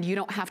 and you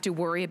don't have to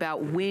worry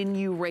about when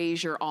you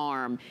raise your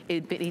arm,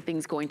 if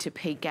anything's going to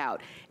peek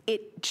out.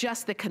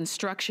 Just the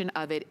construction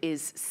of it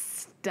is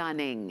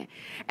stunning.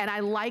 And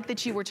I like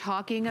that you were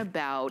talking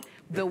about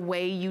the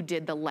way you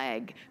did the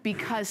leg,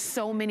 because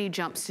so many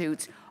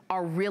jumpsuits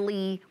are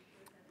really,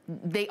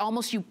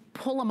 you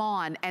pull them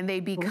on and they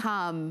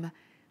become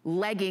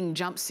legging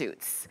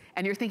jumpsuits.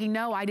 And you're thinking,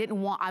 no,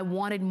 I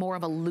wanted more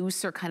of a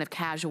looser kind of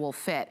casual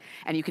fit.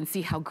 And you can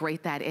see how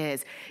great that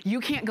is. You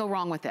can't go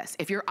wrong with this.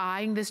 If you're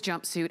eyeing this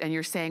jumpsuit and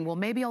you're saying, well,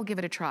 maybe I'll give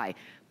it a try,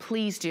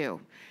 please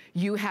do.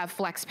 You have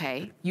flex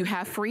pay, you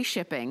have free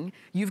shipping,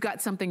 you've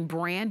got something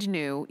brand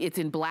new, it's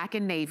in black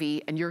and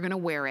navy, and you're gonna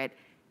wear it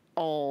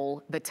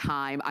all the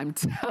time, I'm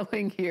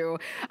telling you.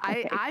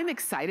 Okay. I'm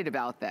excited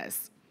about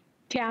this.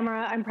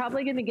 Tamara, I'm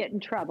probably going to get in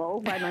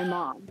trouble by my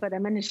mom, but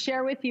I'm going to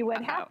share with you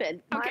what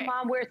happened. Okay. My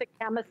mom wears a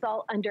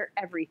camisole under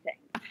everything.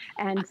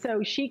 And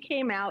so she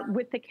came out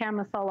with the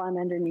camisole on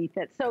underneath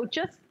it. So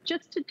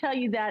just to tell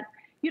you that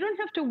you don't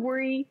have to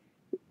worry,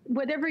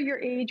 whatever your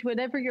age,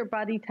 whatever your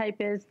body type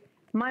is,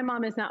 my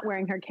mom is not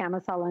wearing her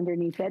camisole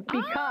underneath it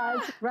because,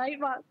 right,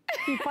 Mom,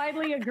 she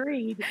finally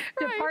agreed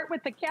to part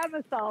with the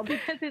camisole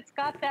because it's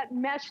got that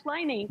mesh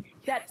lining.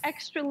 That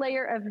extra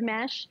layer of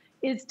mesh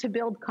is to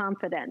build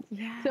confidence.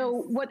 Yes.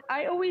 So what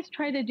I always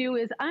try to do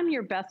is I'm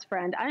your best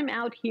friend. I'm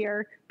out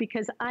here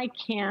because I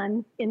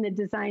can, in the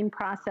design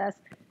process,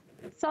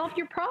 solve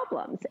your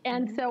problems.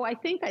 And so I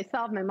think I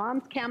solved my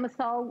mom's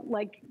camisole,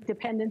 like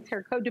dependence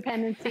or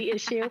codependency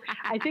issue.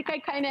 I think I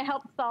kind of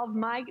helped solve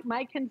my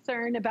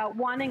concern about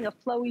wanting a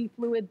flowy,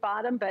 fluid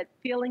bottom, but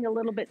feeling a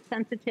little bit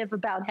sensitive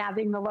about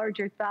having the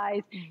larger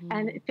thighs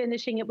and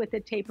finishing it with a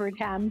tapered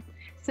hem.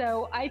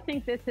 So I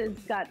think this has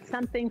got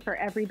something for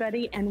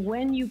everybody. And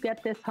when you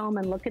get this home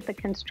and look at the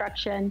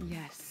construction,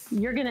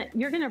 you're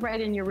gonna write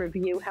in your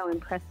review how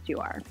impressed you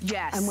are.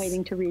 Yes. I'm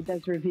waiting to read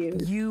those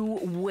reviews. You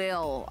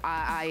will.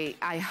 I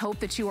hope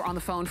that you are on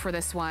the phone for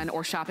this one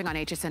or shopping on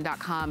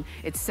hsn.com.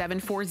 It's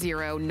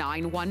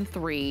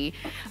 740-913.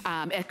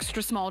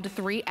 Extra small to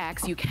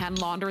 3X. You can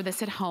launder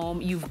this at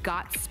home. You've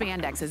got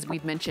spandex, as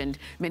we've mentioned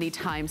many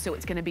times, so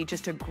it's gonna be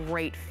just a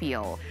great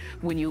feel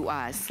when you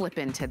slip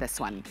into this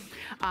one.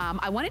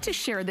 I wanted to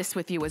share this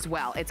with you as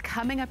well. It's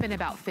coming up in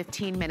about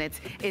 15 minutes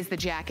is the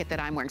jacket that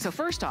I'm wearing. So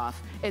first off,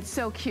 it's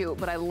so cute,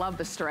 but I love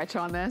the stretch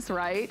on this,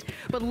 right?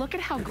 But look at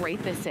how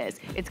great this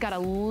is. It's got a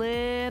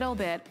little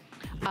bit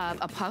of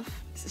a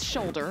puff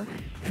shoulder,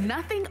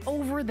 nothing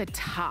over the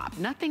top,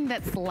 nothing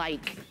that's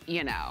like,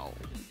 you know,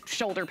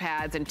 shoulder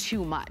pads and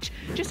too much.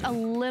 Just a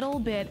little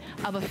bit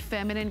of a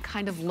feminine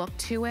kind of look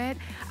to it.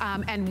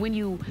 And when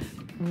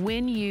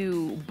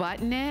you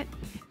button it,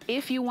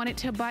 if you want it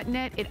to button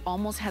it, it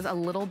almost has a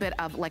little bit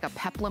of like a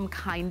peplum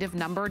kind of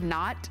number,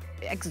 not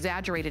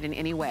exaggerated in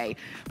any way,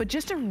 but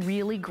just a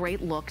really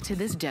great look to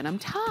this denim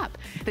top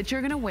that you're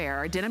gonna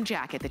wear, a denim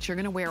jacket that you're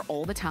gonna wear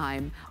all the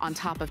time on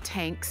top of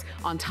tanks,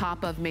 on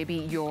top of maybe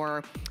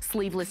your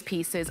sleeveless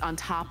pieces, on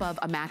top of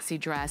a maxi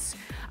dress,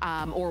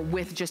 or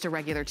with just a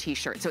regular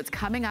t-shirt. So it's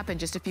coming up in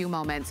just a few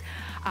moments.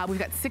 We've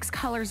got 6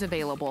 colors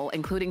available,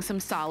 including some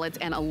solids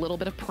and a little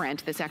bit of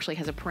print. This actually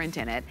has a print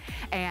in it,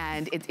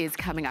 and it is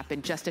coming up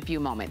in just a few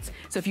moments.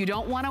 So if you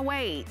don't wanna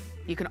wait,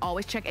 you can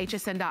always check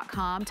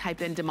hsn.com,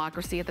 type in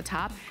democracy at the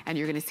top, and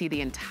you're gonna see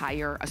the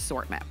entire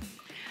assortment.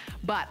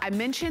 But I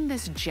mentioned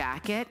this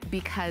jacket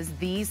because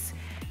these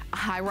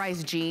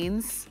high-rise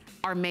jeans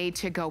are made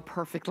to go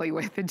perfectly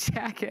with the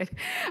jacket.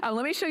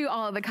 Let me show you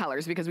all of the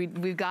colors because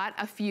we've got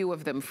a few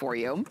of them for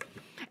you,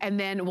 and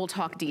then we'll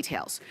talk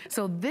details.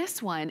 So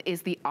this one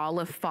is the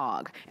Olive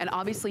Fog, and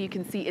obviously you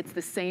can see it's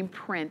the same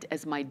print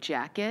as my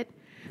jacket.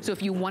 So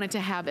if you wanted to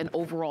have an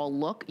overall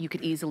look, you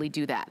could easily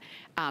do that.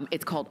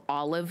 It's called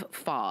Olive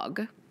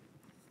Fog.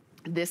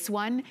 This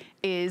one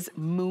is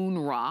Moon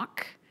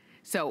Rock.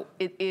 So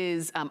it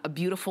is a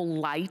beautiful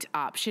light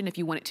option if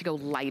you want it to go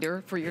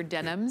lighter for your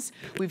denims.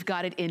 We've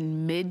got it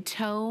in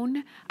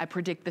mid-tone. I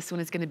predict this one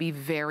is gonna be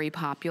very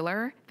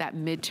popular, that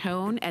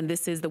mid-tone. And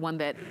this is the one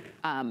that,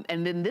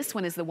 and then this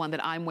one is the one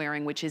that I'm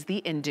wearing, which is the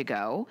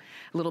indigo,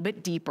 a little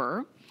bit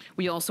deeper.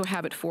 We also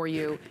have it for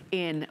you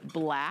in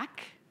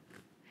black.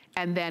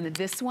 And then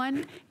this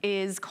one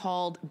is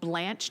called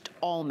Blanched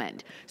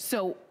Almond.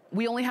 So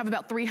we only have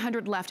about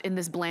 300 left in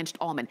this Blanched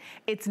Almond.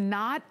 It's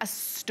not a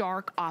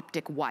stark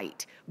optic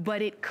white,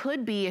 but it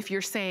could be if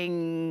you're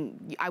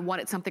saying, I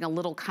wanted something a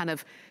little kind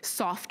of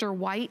softer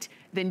white,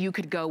 then you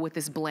could go with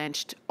this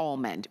Blanched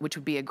Almond, which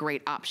would be a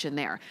great option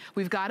there.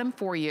 We've got them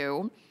for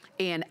you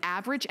in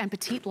average and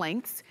petite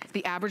lengths.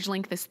 The average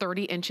length is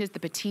 30 inches, the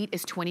petite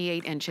is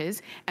 28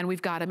 inches, and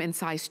we've got them in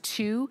size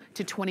 2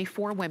 to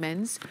 24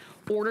 women's.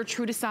 Order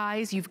true to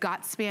size. You've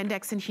got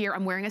spandex in here.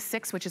 I'm wearing a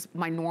 6, which is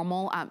my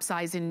normal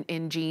size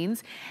in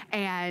jeans.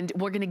 And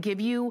we're gonna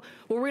give you,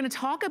 well, we're gonna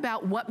talk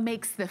about what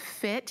makes the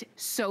fit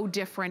so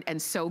different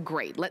and so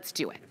great. Let's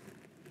do it.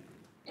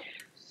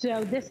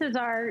 So this is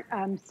our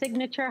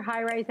signature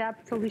high-rise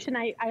absolution.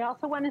 I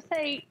also want to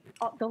say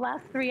the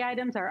last 3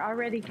 items are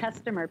already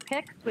customer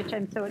picks, which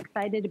I'm so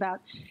excited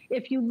about.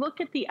 If you look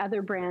at the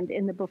other brand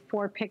in the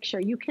before picture,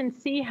 you can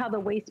see how the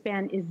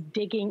waistband is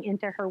digging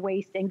into her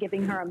waist and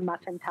giving her a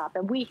muffin top.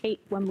 And we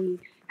hate when we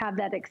have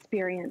that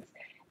experience.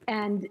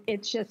 And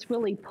it's just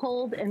really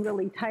pulled and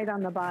really tight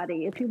on the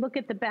body. If you look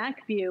at the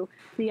back view,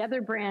 the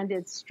other brand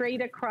is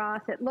straight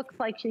across. It looks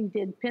like she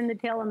did pin the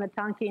tail on the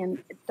donkey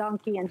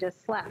and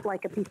just slapped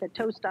like a piece of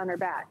toast on her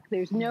back.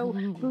 There's no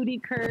booty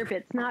curve.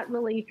 It's not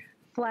really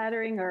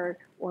flattering or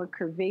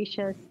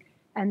curvaceous.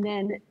 And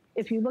then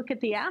if you look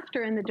at the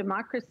after in the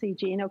Democracy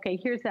jean, okay,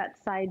 here's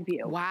that side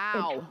view.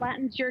 Wow. It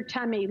flattens your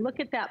tummy. Look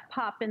at that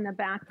pop in the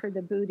back for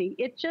the booty.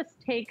 It just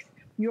takes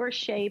your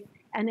shape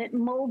and it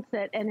molds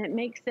it and it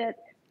makes it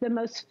the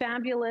most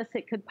fabulous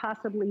it could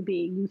possibly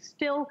be. You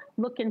still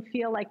look and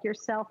feel like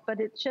yourself,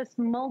 but it's just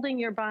molding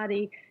your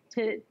body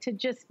to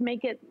just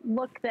make it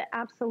look the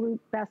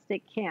absolute best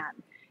it can.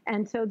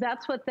 And so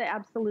that's what the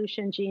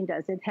Absolution jean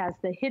does. It has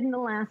the hidden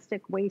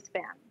elastic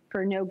waistband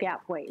for no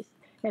gap waist.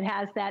 It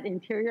has that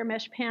interior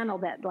mesh panel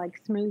that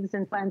like smooths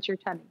and flans your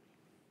tummy.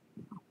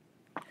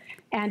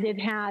 And it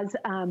has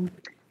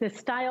the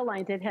style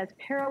lines. It has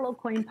parallel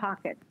coin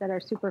pockets that are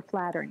super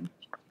flattering.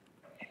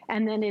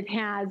 And then it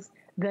has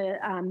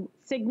the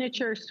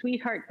signature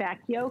Sweetheart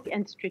back yoke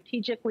and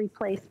strategically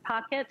placed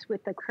pockets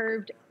with the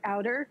curved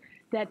outer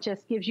that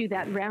just gives you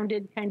that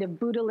rounded kind of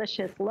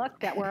bootylicious look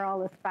that we're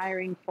all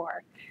aspiring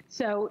for.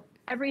 So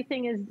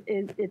everything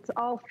is it's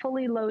all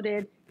fully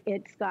loaded.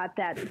 It's got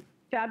that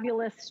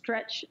fabulous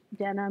stretch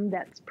denim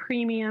that's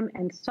premium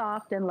and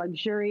soft and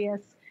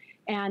luxurious.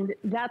 And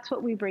that's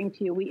what we bring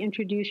to you. We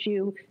introduce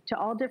you to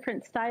all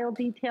different style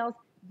details.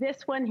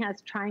 This one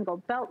has triangle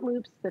belt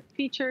loops. The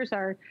features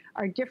are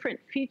different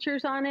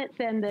features on it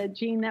than the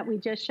jean that we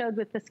just showed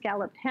with the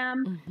scalloped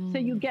hem. So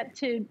you get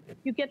to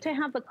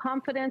have the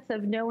confidence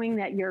of knowing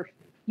that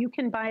you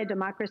can buy a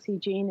Democracy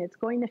jean. It's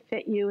going to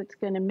fit you. It's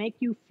going to make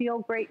you feel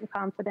great and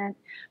confident.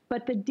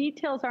 But the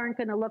details aren't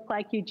going to look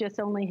like you just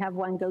only have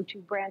one go-to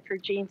brand for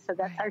jeans. So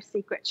that's our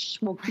secret. Shh,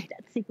 we'll keep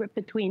that secret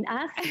between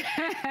us.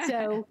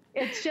 So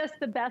it's just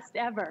the best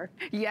ever.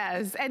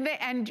 Yes,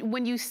 and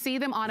when you see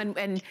them on,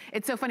 and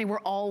it's so funny,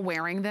 we're all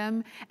wearing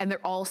them, and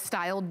they're all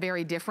styled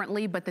very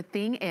differently. But the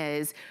thing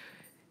is,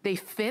 They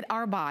fit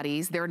our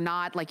bodies. They're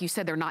not, like you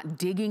said, they're not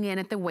digging in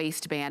at the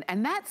waistband.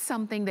 And that's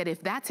something that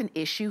if that's an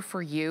issue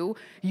for you,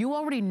 you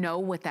already know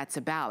what that's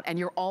about. And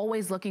you're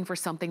always looking for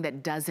something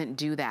that doesn't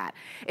do that.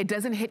 It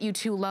doesn't hit you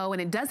too low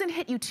and it doesn't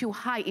hit you too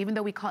high, even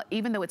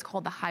though it's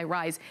called the high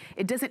rise.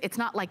 It's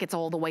not like it's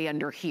all the way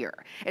under here.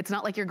 It's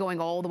not like you're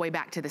going all the way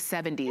back to the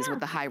 70s with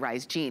the high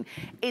rise jean.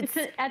 It's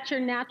at your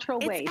natural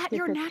waist. It's at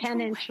your natural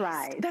 10-inch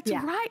rise. That's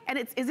right.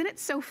 And isn't it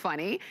so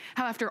funny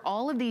how after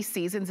all of these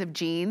seasons of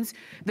jeans,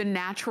 the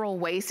natural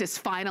waist is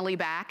finally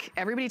back.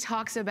 Everybody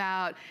talks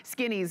about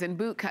skinnies and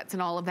boot cuts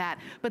and all of that,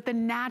 but the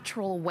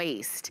natural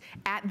waist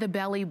at the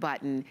belly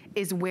button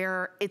is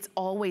where it's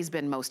always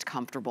been most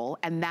comfortable,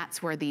 and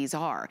that's where these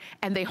are.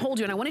 And they hold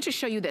you, and I wanted to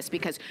show you this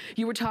because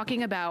you were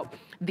talking about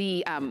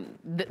the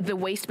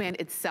waistband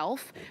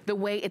itself, the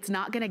way it's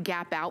not gonna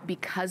gap out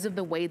because of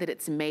the way that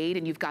it's made,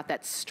 and you've got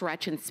that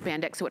stretch and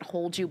spandex so it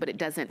holds you, but it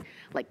doesn't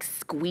like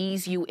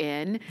squeeze you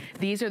in.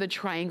 These are the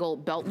triangle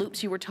belt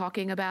loops you were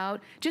talking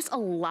about. Just a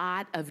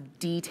lot of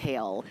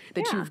detail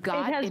that you've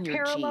got in your jean. It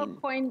has parallel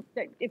coin,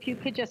 if you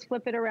could just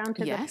flip it around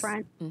to the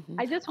front.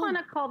 I just want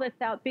to call this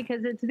out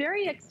because it's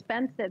very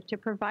expensive to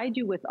provide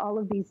you with all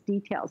of these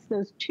details.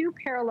 Those 2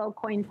 parallel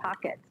coin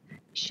pockets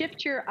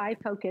shift your eye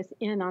focus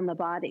in on the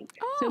body.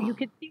 So you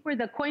can see where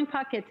the coin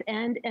pockets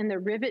end and the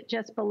rivet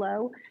just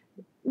below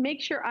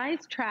makes your eyes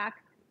track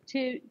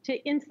to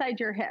inside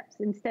your hips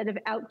instead of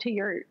out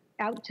to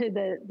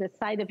the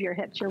side of your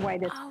hips, your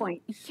widest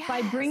point. Yes.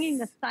 By bringing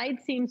the side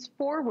seams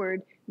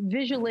forward,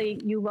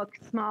 visually you look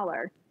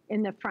smaller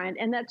in the front.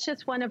 And that's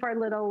just one of our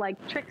little like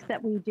tricks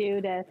that we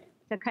do to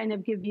kind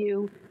of give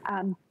you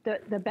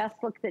the best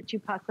look that you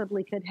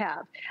possibly could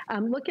have.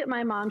 Look at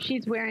my mom,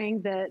 she's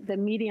wearing the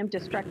medium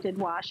destructed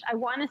wash. I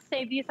wanna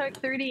say these are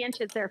 30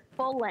 inches, they're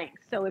full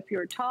length. So if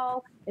you're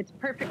tall, it's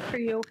perfect for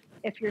you.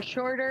 If you're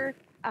shorter,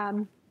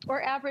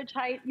 or average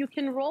height, you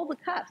can roll the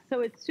cuffs.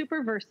 So it's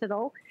super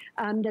versatile.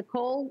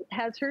 Nicole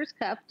has hers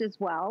cuffed as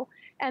well.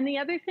 And the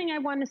other thing I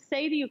want to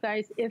say to you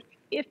guys,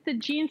 if the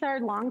jeans are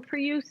long for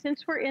you,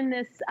 since we're in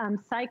this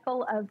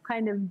cycle of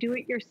kind of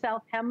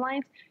do-it-yourself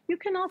hemlines, you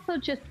can also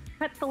just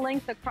cut the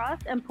length across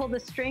and pull the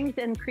strings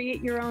and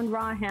create your own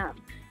raw hem.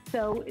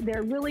 So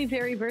they're really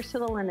very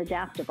versatile and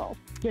adaptable.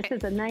 This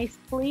is a nice,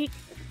 sleek,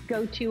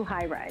 go-to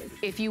high rise.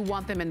 If you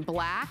want them in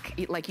black,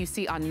 like you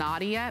see on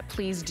Nadia,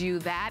 please do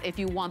that. If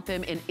you want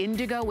them in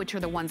indigo, which are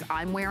the ones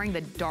I'm wearing,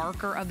 the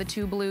darker of the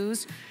 2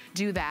 blues,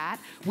 do that.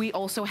 We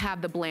also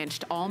have the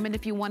blanched almond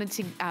if you wanted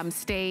to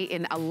stay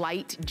in a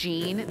light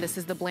jean. This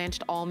is the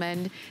blanched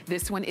almond.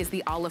 This one is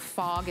the olive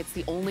fog. It's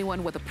the only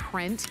one with a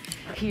print.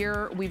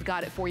 Here we've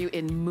got it for you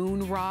in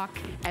moon rock,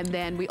 and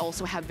then we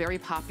also have very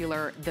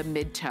popular the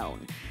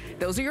mid-tone.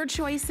 Those are your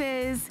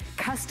choices,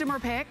 customer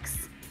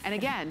picks. And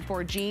again,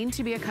 for a jean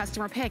to be a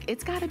customer pick,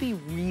 it's gotta be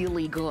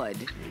really good.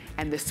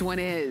 And this one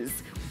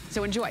is.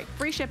 So enjoy,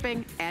 free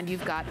shipping, and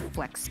you've got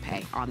flex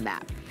pay on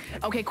that.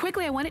 Okay,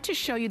 quickly, I wanted to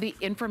show you the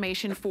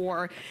information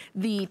for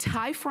the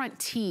tie front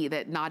tee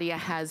that Nadia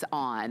has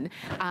on.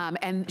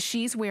 And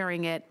she's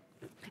wearing it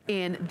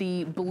in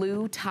the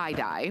blue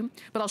tie-dye,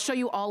 but I'll show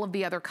you all of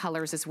the other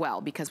colors as well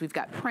because we've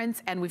got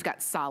prints and we've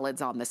got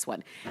solids on this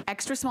one.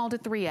 Extra small to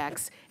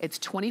 3X, it's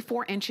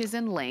 24 inches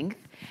in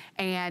length,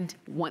 and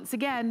once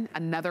again,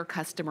 another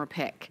customer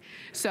pick.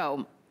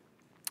 So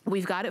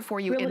we've got it for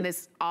you in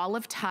this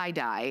olive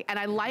tie-dye, and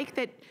I like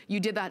that you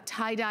did that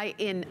tie-dye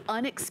in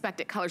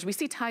unexpected colors. We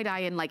see tie-dye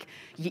in like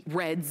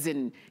reds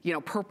and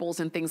purples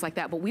and things like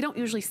that, but we don't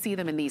usually see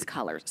them in these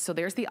colors. So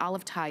there's the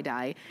olive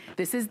tie-dye.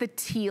 This is the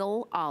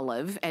teal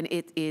olive, and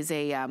it is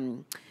a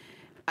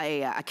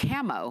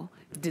camo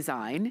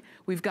design.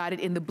 We've got it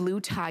in the blue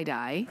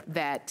tie-dye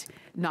that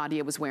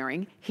Nadia was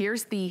wearing.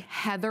 Here's the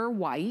heather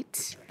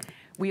white.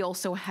 We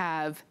also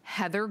have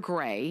heather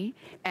gray,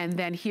 and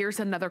then here's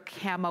another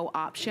camo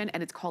option,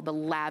 and it's called the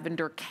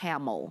lavender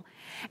camel.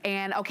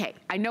 And okay,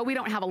 I know we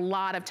don't have a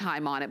lot of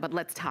time on it, but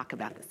let's talk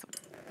about this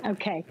one.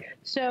 Okay,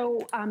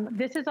 so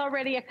this is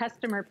already a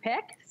customer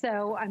pick,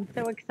 so I'm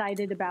so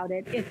excited about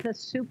it. It's a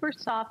super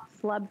soft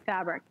slub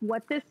fabric.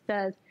 What this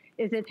does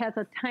is it has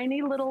a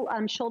tiny little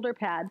shoulder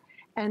pad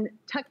and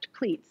tucked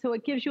pleats, so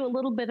it gives you a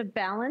little bit of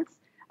balance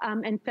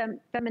and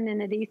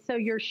femininity. So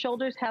your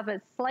shoulders have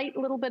a slight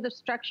little bit of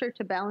structure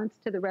to balance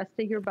to the rest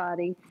of your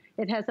body.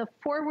 It has a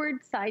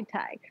forward side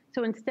tie.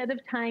 So instead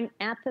of tying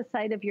at the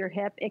side of your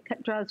hip, it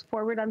draws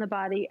forward on the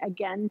body,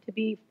 again, to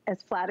be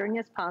as flattering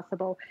as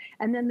possible.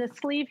 And then the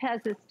sleeve has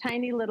this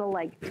tiny little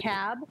like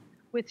tab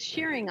with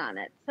shearing on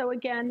it. So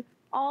again,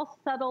 all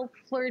subtle,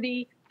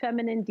 flirty,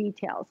 feminine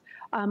details.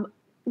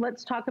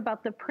 Let's talk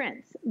about the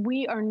prints.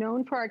 We are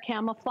known for our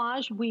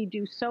camouflage. We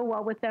do so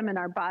well with them in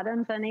our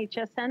bottoms on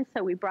HSN,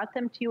 so we brought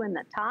them to you in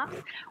the tops.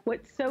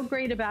 What's so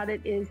great about it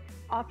is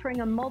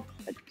offering a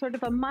sort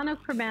of a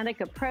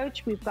monochromatic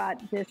approach. We've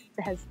got this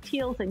has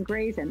teals and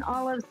grays and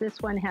olives. This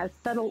one has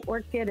subtle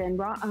orchid and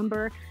raw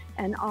umber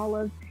and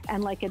olive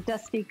and like a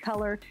dusty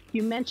color.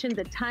 You mentioned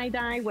the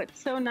tie-dye.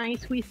 What's so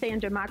nice, we say in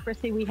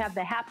Democracy, we have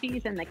the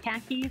happies and the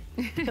khakis.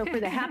 So for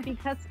the happy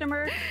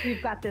customer,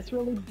 we've got this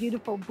really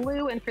beautiful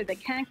blue. And for the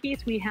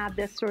khakis, we have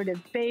this sort of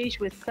beige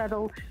with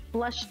subtle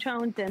blush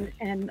tones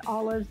and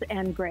olives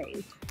and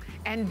grays.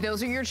 And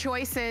those are your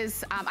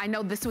choices. I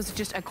know this was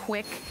just a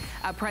quick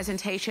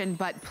presentation,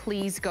 but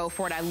please go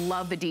for it. I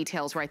love the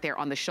details right there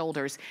on the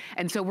shoulders.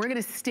 And so we're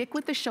gonna stick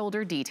with the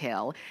shoulder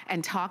detail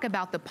and talk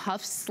about the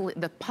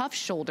puff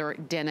shoulder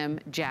denim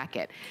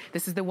jacket.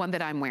 This is the one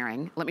that I'm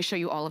wearing. Let me show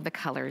you all of the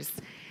colors.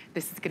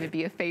 This is gonna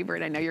be a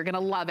favorite. I know you're gonna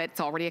love it.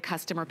 It's already a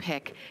customer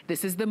pick.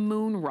 This is the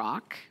Moon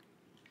Rock.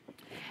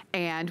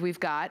 And we've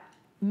got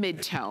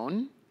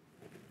mid-tone.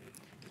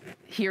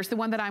 Here's the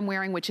one that I'm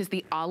wearing, which is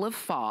the Olive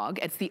Fog.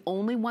 It's the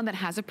only one that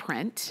has a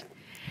print.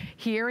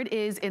 Here it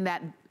is in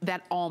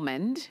that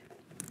almond.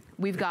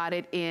 We've got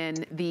it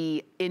in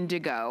the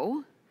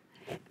indigo,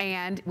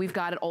 and we've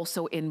got it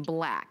also in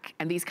black.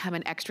 And these come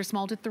in extra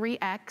small to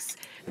 3X.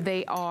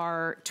 They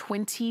are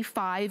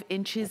 25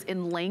 inches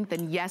in length.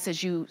 And yes,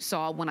 as you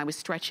saw when I was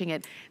stretching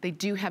it, they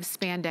do have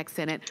spandex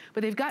in it,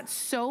 but they've got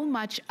so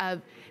much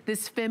of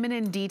this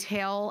feminine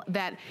detail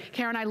that,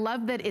 Karen, I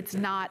love that it's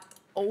not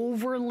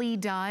overly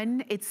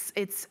done. It's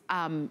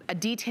a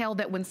detail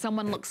that when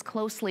someone looks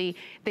closely,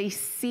 they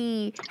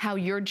see how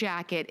your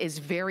jacket is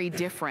very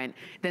different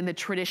than the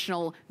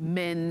traditional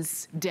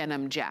men's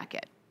denim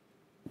jacket.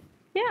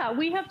 Yeah,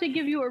 we have to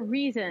give you a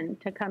reason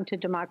to come to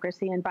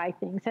Democracy and buy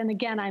things. And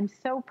again, I'm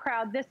so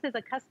proud. This is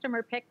a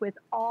customer pick with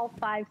all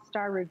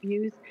 5-star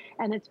reviews,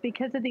 and it's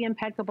because of the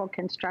impeccable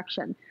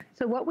construction.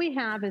 So what we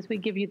have is we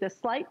give you the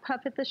slight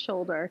puff at the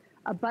shoulder,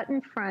 a button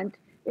front.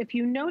 If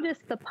you notice,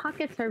 the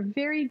pockets are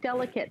very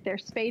delicate. They're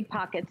spade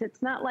pockets.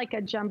 It's not like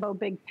a jumbo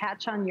big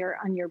patch on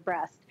your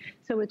breast.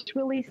 So it's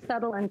really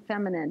subtle and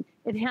feminine.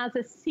 It has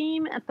a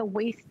seam at the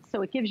waist,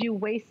 so it gives you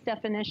waist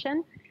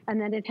definition.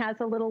 And then it has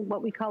a little,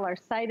 what we call our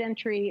side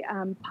entry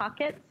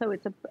pocket. So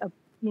it's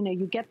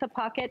you get the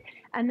pocket,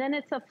 and then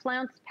it's a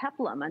flounced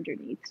peplum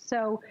underneath.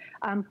 So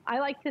I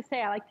like to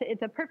say,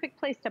 it's a perfect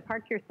place to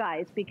park your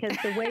thighs, because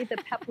the way the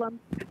peplum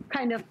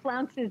kind of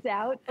flounces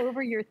out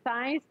over your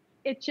thighs,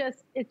 it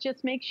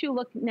just makes you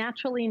look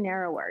naturally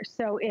narrower.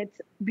 So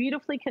it's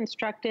beautifully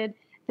constructed.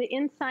 The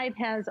inside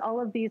has all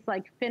of these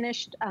like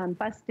finished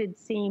busted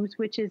seams,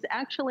 which is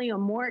actually a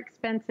more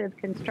expensive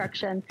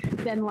construction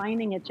than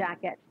lining a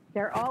jacket.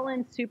 They're all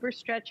in super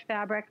stretch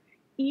fabric.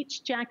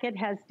 Each jacket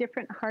has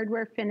different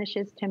hardware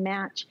finishes to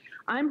match.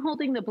 I'm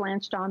holding the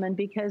blanched almond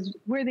because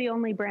we're the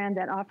only brand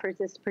that offers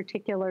this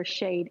particular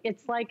shade.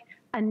 It's like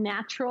a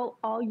natural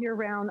all year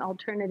round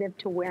alternative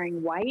to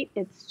wearing white.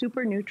 It's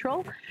super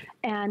neutral.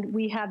 And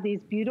we have these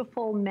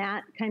beautiful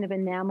matte kind of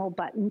enamel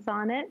buttons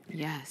on it.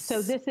 Yes.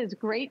 So this is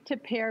great to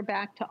pair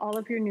back to all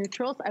of your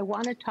neutrals. I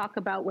want to talk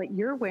about what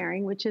you're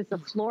wearing, which is the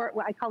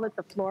I call it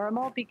the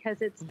floral, because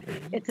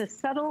it's a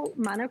subtle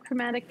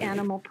monochromatic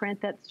animal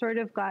print that's sort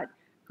of got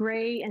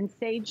gray and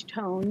sage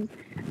tones,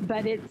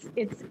 but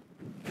it's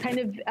kind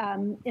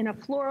of in a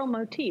floral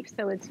motif.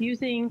 So it's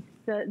using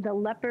the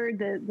leopard,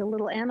 the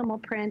little animal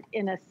print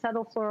in a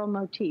subtle floral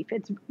motif.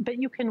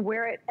 But you can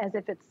wear it as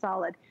if it's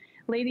solid.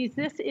 Ladies,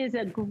 this is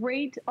a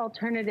great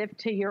alternative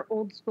to your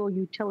old school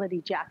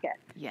utility jacket.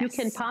 Yes. You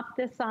can pop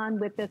this on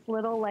with this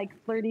little like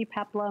flirty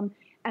peplum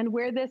and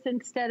wear this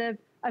instead of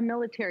a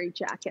military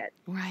jacket.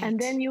 Right. And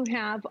then you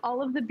have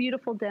all of the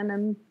beautiful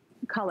denim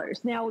colors.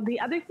 Now, the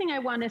other thing I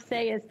want to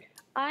say is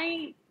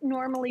I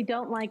normally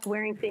don't like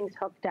wearing things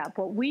hooked up.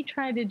 What we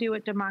try to do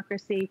at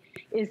Democracy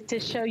is to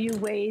show you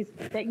ways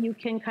that you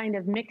can kind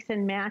of mix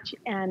and match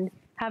and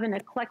have an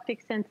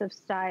eclectic sense of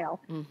style.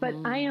 Mm-hmm. But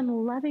I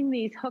am loving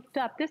these hooked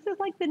up. This is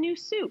like the new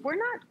suit. We're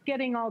not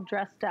getting all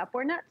dressed up.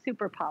 We're not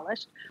super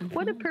polished. Mm-hmm.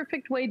 What a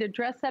perfect way to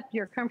dress up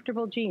your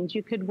comfortable jeans.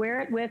 You could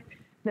wear it with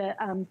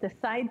the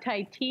side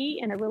tie tee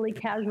in a really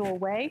casual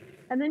way.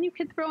 And then you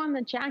could throw on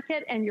the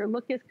jacket and your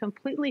look is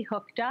completely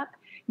hooked up.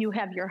 You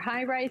have your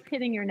high rise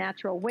hitting your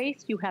natural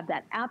waist. You have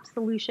that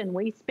absolution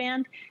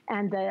waistband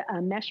and the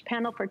mesh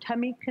panel for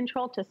tummy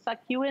control to suck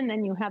you in.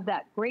 Then you have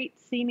that great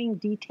seaming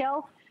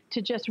detail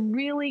to just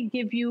really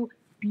give you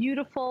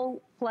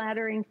beautiful,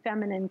 flattering,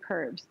 feminine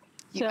curves.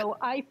 So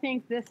I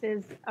think this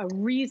is a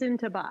reason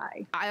to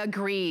buy. I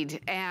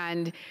agreed.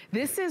 And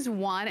this is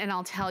one, and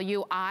I'll tell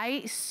you,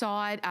 I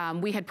saw it,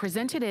 we had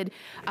presented it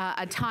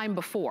a time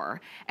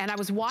before, and I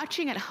was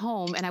watching at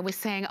home and I was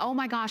saying, oh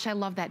my gosh, I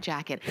love that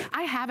jacket.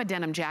 I have a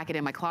denim jacket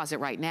in my closet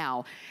right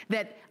now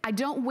that I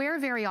don't wear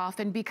very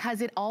often because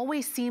it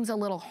always seems a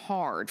little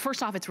hard.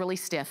 First off, it's really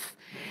stiff,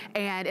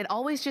 and it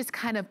always just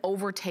kind of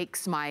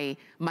overtakes my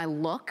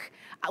look.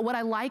 What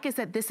I like is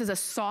that this is a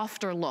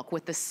softer look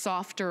with the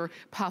softer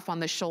puff on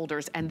the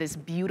shoulders and this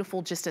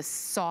beautiful, just a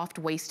soft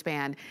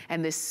waistband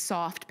and this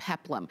soft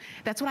peplum.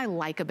 That's what I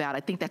like about it.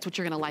 I think that's what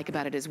you're gonna like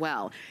about it as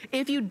well.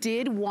 If you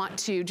did want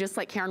to, just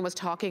like Karen was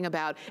talking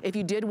about, if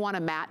you did want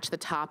to match the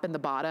top and the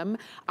bottom,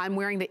 I'm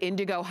wearing the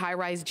indigo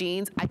high-rise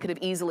jeans. I could have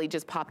easily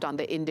just popped on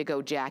the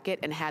indigo jacket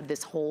and had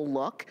this whole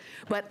look.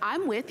 But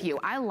I'm with you.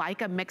 I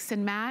like a mix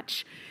and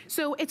match.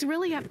 So it's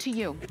really up to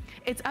you.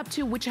 It's up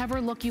to whichever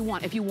look you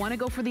want. If you want to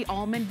go for the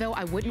almond, though,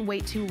 I wouldn't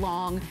wait too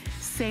long.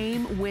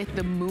 Same with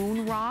the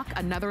moon rock,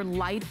 another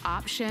light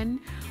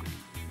option.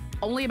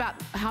 Only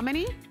about, how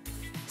many?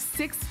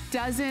 6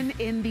 dozen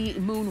in the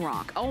moon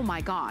rock. Oh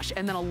my gosh.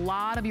 And then a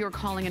lot of you are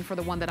calling in for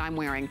the one that I'm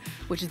wearing,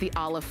 which is the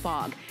olive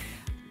fog.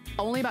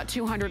 Only about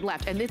 200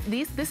 left. And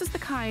this is the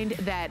kind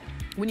that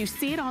when you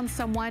see it on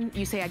someone,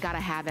 you say, I gotta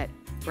have it,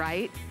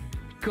 right?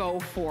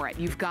 Go for it.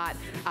 You've got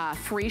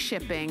free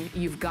shipping,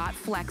 you've got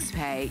flex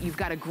pay, you've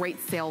got a great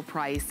sale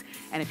price,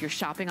 and if you're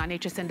shopping on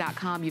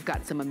hsn.com, you've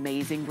got some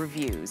amazing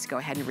reviews. Go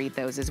ahead and read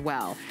those as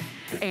well.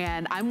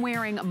 And I'm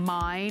wearing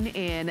mine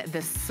in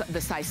the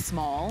size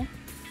small,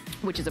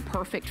 which is a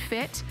perfect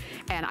fit,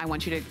 and I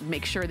want you to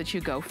make sure that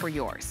you go for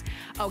yours.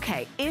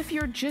 Okay, if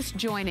you're just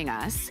joining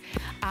us,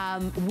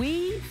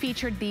 we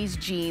featured these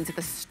jeans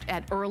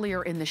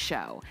earlier in the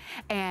show,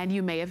 and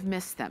you may have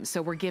missed them.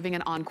 So we're giving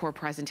an encore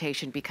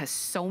presentation because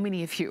so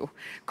many of you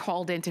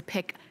called in to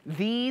pick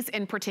these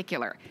in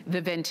particular, the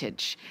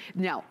vintage.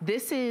 Now,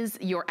 this is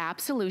your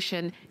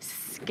Absolution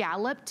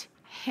scalloped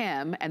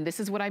hem, and this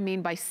is what I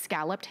mean by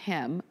scalloped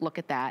hem, look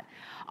at that,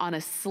 on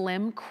a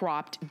slim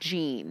cropped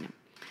jean.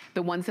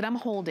 The ones that I'm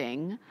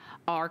holding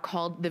are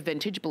called the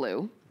vintage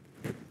blue.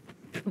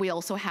 We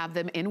also have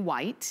them in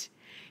white.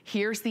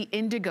 Here's the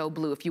indigo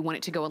blue if you want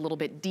it to go a little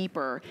bit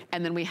deeper,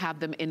 and then we have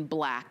them in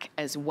black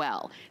as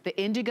well. The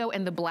indigo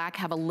and the black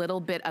have a little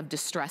bit of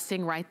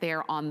distressing right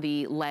there on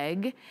the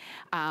leg.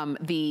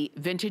 The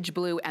vintage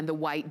blue and the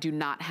white do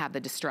not have the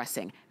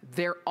distressing.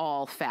 They're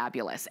all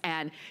fabulous.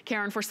 And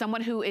Karen, for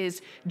someone who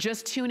is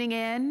just tuning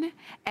in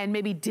and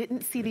maybe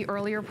didn't see the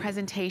earlier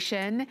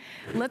presentation,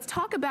 let's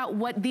talk about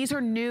what these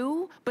are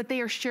new, but they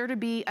are sure to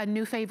be a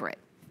new favorite.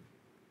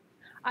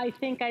 I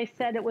think I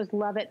said it was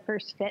love at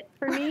first fit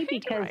for me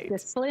because the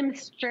slim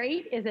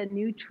straight is a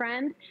new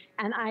trend,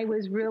 and I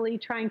was really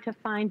trying to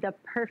find the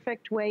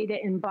perfect way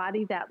to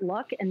embody that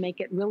look and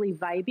make it really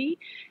vibey.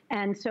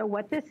 And so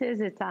what this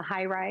is, it's a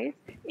high rise.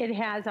 It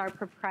has our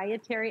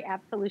proprietary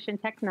Absolution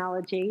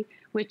technology,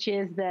 which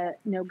is the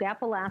no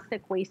gap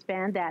elastic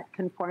waistband that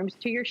conforms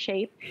to your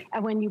shape.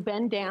 And when you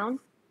bend down,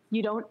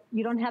 you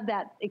don't have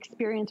that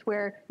experience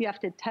where you have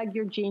to tug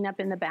your jean up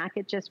in the back.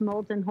 It just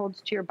molds and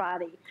holds to your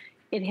body.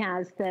 It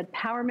has the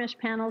power mesh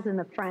panels in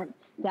the front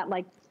that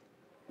like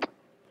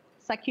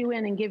suck you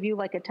in and give you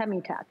like a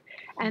tummy tuck.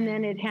 And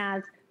then it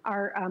has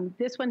our,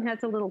 this one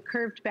has a little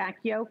curved back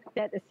yoke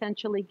that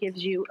essentially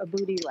gives you a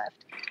booty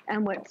lift.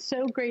 And what's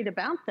so great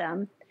about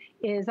them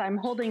is I'm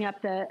holding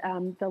up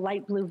the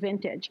light blue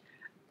vintage.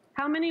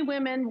 How many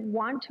women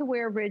want to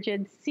wear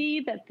rigid, see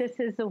that this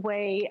is a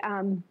way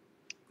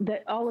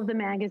that all of the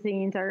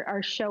magazines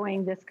are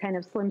showing this kind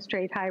of slim,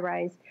 straight, high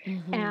rise,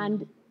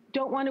 and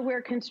don't want to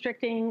wear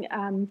constricting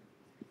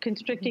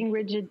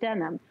rigid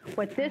denim.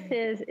 What this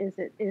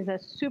is a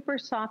super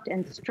soft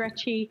and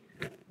stretchy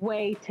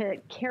way to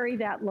carry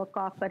that look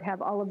off, but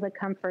have all of the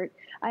comfort.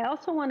 I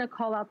also want to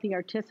call out the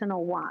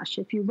artisanal wash.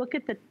 If you look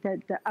at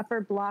the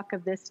upper block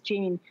of this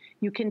jean,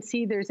 you can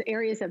see there's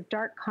areas of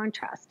dark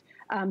contrast.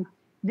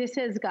 This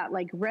has got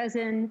like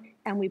resin,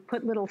 and we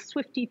put little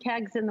Swifty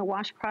tags in the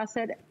wash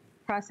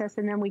process,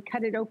 and then we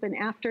cut it open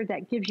after.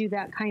 That gives you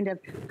that kind of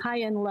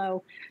high and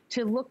low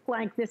to look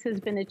like this has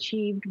been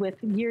achieved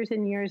with years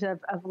and years of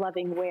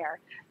loving wear.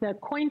 The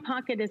coin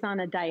pocket is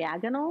on a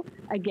diagonal,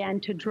 again,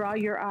 to draw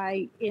your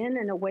eye in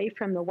and away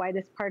from the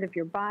widest part of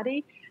your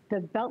body.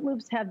 The belt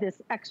loops have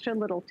this extra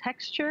little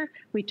texture.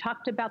 We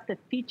talked about the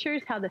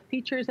features, how the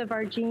features of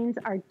our jeans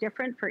are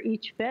different for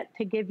each fit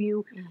to give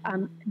you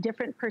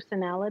different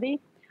personality.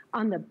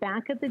 On the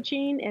back of the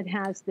jean, it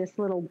has this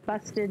little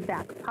busted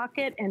back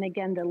pocket, and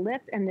again, the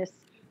lip, and this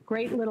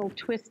great little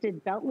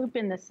twisted belt loop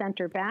in the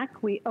center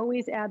back. We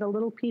always add a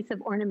little piece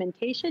of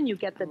ornamentation. You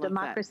get the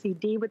Democracy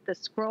D with the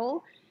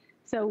scroll.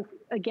 So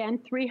again,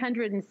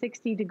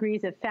 360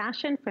 degrees of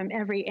fashion from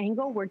every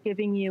angle. We're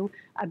giving you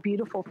a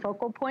beautiful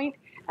focal point.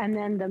 And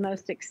then the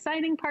most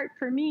exciting part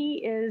for me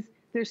is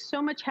there's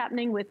so much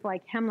happening with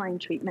like hemline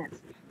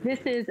treatments. This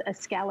is a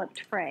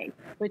scalloped fray,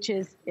 which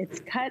is it's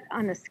cut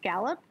on a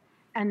scallop,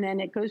 and then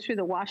it goes through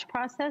the wash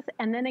process,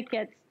 and then it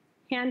gets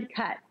hand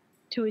cut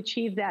to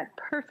achieve that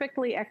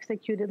perfectly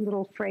executed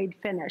little frayed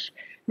finish.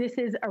 This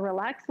is a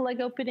relaxed leg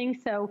opening,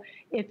 so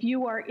if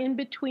you are in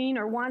between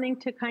or wanting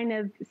to kind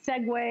of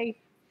segue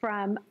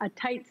from a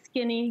tight,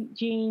 skinny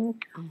jean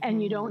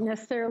and you don't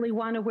necessarily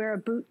want to wear a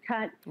boot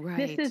cut,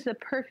 this is the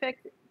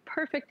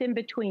perfect in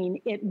between.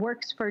 It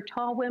works for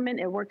tall women,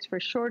 it works for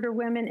shorter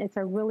women. It's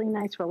a really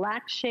nice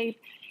relaxed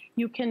shape.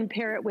 You can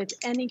pair it with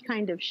any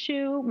kind of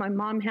shoe. My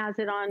mom has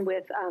it on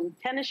with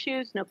tennis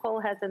shoes.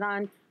 Nicole has it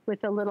on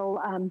with a little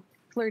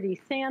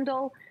flirty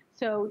sandal.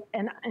 So,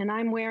 and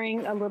I'm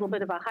wearing a little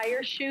bit of a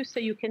higher shoe, so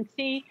you can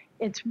see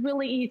it's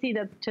really easy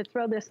to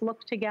throw this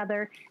look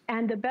together.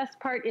 And the best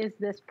part is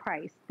this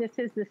price. This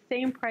is the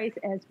same price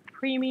as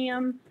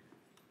premium,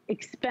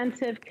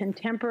 expensive,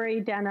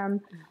 contemporary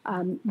denim,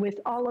 with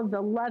all of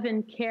the love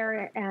and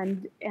care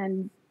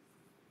and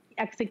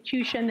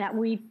execution that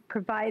we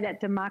provide at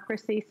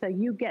Democracy. So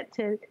you get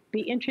to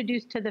be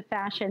introduced to the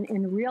fashion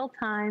in real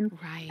time,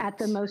 at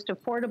the most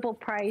affordable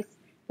price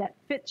that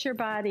fits your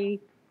body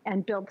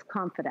and builds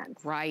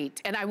confidence.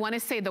 Right. And I want to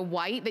say the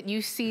white that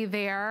you see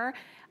there,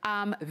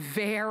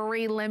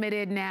 very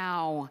limited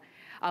now.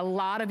 A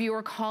lot of you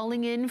are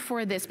calling in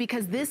for this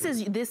because this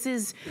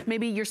is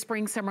maybe your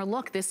spring summer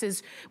look. This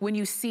is when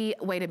you see,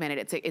 wait a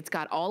minute, it's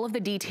got all of the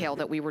detail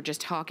that we were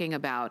just talking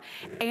about,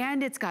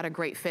 and it's got a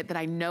great fit that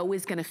I know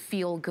is gonna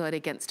feel good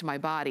against my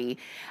body.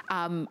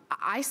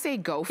 I say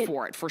go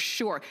for it, for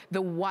sure.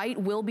 The white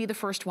will be the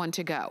first one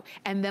to go.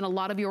 And then a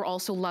lot of you are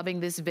also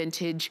loving this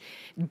vintage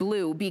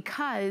blue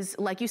because,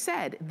 like you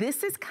said,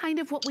 this is kind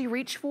of what we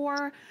reach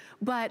for,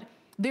 but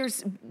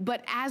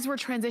as we're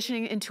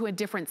transitioning into a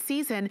different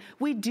season,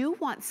 we do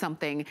want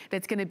something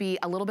that's gonna be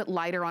a little bit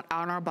lighter on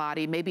our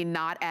body, maybe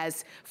not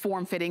as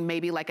form-fitting,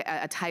 maybe like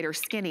a tighter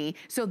skinny.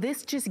 So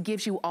this just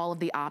gives you all of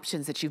the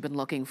options that you've been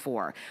looking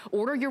for.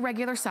 Order your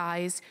regular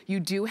size. You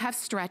do have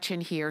stretch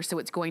in here, so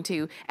it's going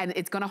to, and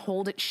it's gonna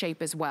hold its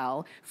shape as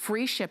well.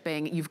 Free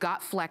shipping, you've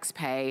got flex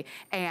pay,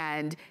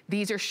 and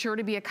these are sure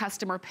to be a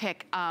customer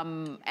pick,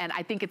 and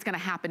I think it's gonna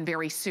happen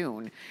very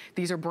soon.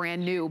 These are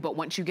brand new, but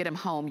once you get them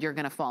home, you're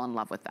gonna fall in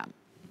love with them.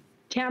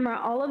 Tamara,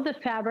 all of the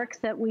fabrics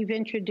that we've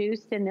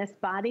introduced in this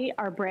body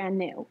are brand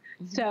new.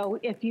 So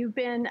if you've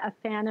been a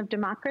fan of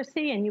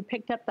Democracy and you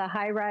picked up the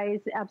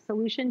high-rise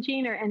Absolution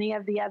jean or any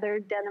of the other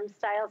denim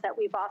styles that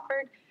we've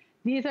offered,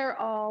 these are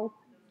all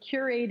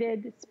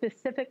curated,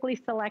 specifically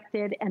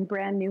selected, and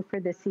brand new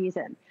for the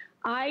season.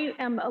 I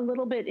am a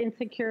little bit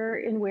insecure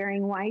in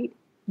wearing white.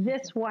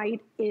 This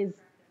white is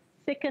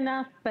thick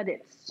enough, but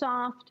it's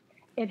soft.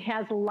 It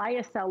has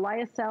lyocell.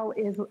 Lyocell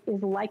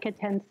is like a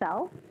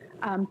tencel.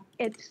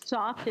 It's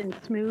soft and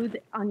smooth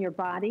on your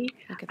body.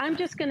 I'm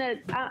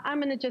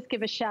gonna just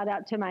give a shout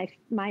out to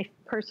my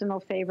personal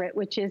favorite,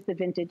 which is the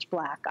vintage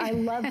black. I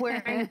love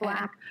wearing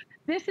black.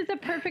 This is a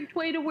perfect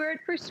way to wear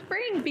it for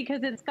spring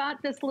because it's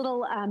got this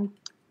little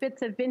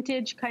bits of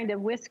vintage kind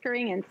of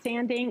whiskering and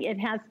sanding. It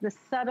has the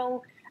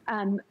subtle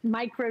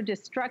micro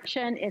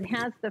destruction. It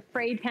has the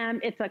frayed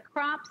hem. It's a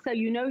crop, so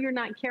you know you're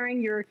not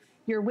carrying your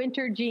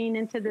winter jean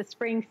into the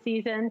spring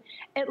season.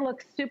 It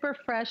looks super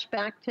fresh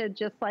back to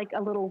just like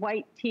a little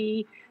white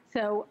tee.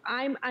 So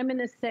I'm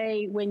gonna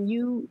say when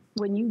you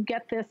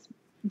get this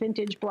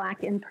vintage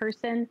black in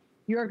person,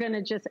 you're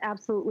gonna just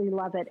absolutely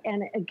love it.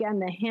 And again,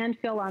 the hand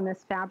feel on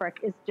this fabric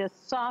is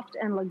just soft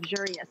and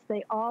luxurious.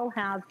 They all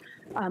have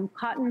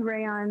cotton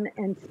rayon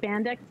and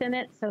spandex in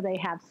it, so they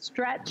have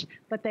stretch,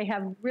 but they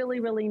have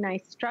really, really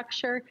nice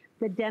structure.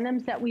 The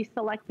denims that we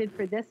selected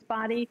for this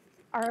body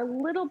are a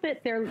little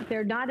bit,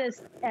 they're not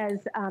as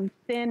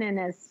thin and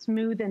as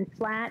smooth and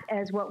flat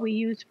as what we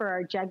use for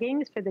our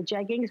jeggings. For the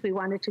jeggings, we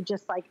wanted to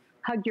just like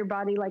hug your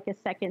body like a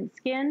second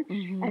skin.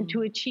 And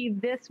to achieve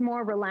this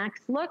more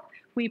relaxed look,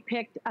 we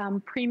picked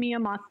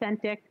premium,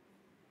 authentic,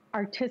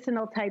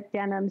 artisanal type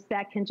denims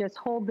that can just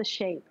hold the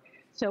shape.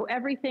 So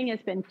everything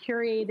has been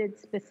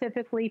curated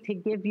specifically to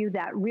give you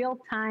that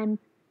real-time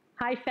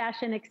high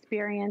fashion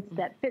experience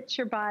that fits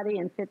your body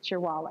and fits your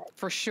wallet.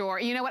 For sure.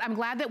 You know what? I'm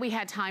glad that we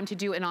had time to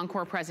do an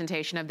encore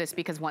presentation of this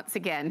because once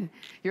again,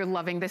 you're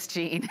loving this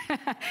jean.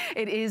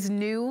 It is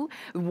new.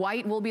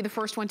 White will be the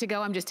first one to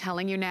go. I'm just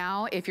telling you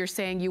now, if you're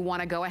saying you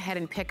want to go ahead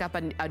and pick up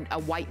a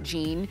white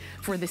jean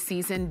for the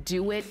season,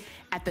 do it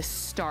at the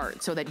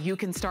start so that you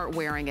can start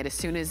wearing it as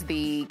soon as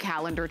the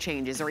calendar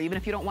changes, or even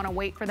if you don't want to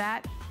wait for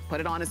that,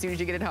 put it on as soon as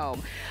you get it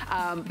home.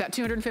 About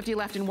 250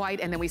 left in white,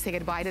 and then we say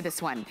goodbye to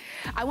this one.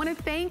 I want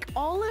to thank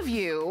all of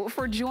you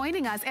for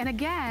joining us, and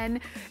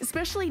again,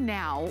 especially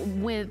now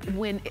with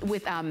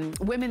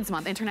Women's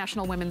Month,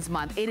 International Women's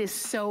Month, it is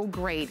so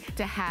great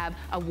to have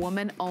a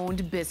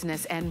woman-owned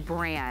business and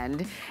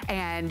brand.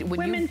 And when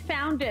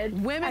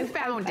Women-founded.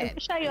 Women-founded. I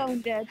wish I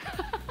owned it.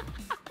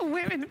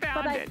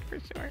 Women-founded, for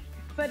sure.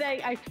 But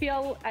I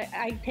feel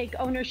I take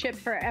ownership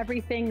for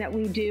everything that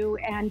we do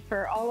and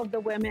for all of the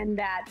women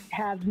that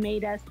have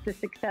made us the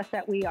success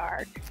that we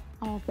are.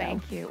 Oh,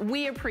 thank you.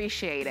 We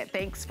appreciate it.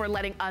 Thanks for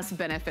letting us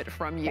benefit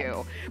from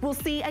you. We'll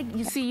see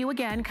you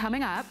again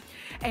coming up.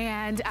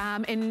 And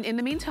in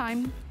the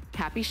meantime,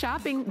 happy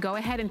shopping. Go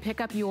ahead and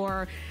pick up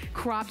your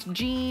cropped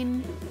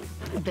jean,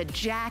 the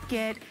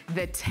jacket,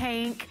 the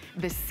tank,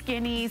 the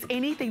skinnies,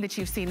 anything that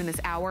you've seen in this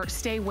hour.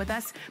 Stay with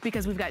us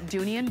because we've got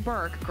Dooney and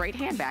Burke great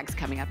handbags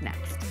coming up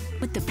next.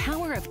 With the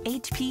power of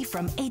HP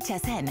from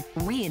HSN,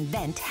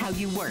 reinvent how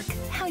you work,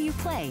 how you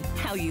play,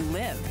 how you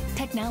live.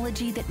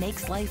 Technology that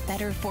makes life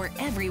better for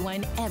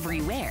everyone,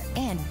 everywhere,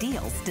 and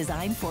deals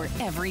designed for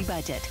every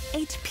budget.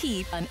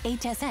 HP on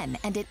HSN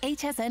and at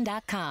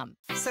hsn.com.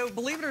 So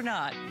believe it or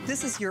not,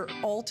 this is your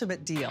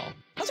ultimate deal.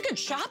 That's good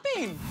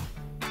shopping.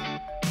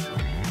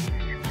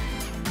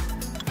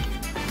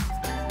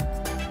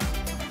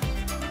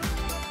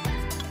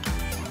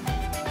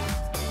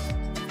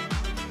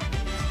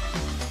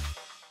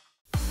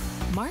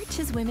 March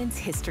is Women's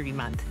History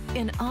Month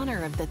in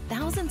honor of the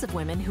thousands of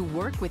women who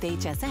work with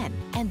HSN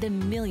and the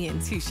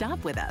millions who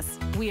shop with us.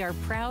 We are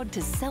proud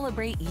to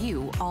celebrate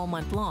you all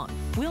month long.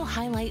 We'll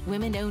highlight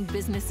women-owned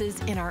businesses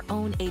in our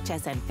own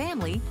HSN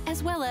family,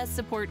 as well as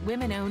support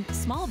women-owned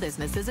small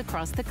businesses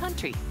across the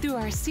country through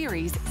our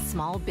series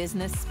Small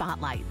Business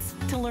Spotlights.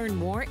 To learn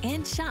more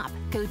and shop,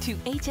 go to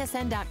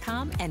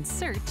hsn.com and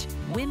search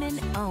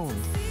Women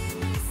Owned.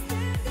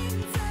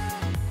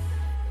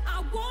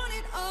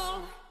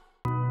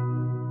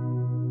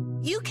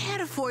 You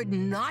can't afford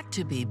not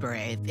to be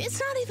brave. It's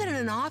not even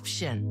an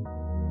option.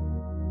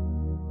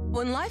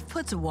 When life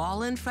puts a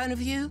wall in front of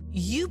you,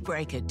 you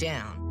break it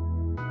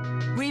down.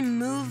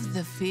 Remove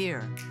the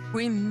fear.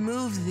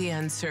 Remove the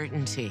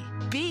uncertainty.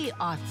 Be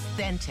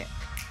authentic.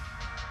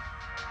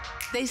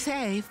 They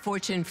say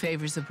fortune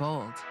favors the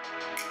bold.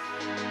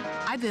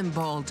 I've been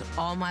bold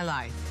all my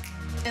life,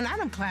 and I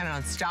don't plan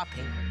on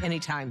stopping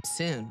anytime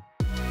soon.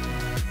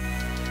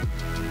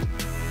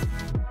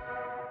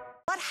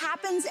 What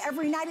happens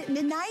every night at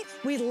midnight?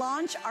 We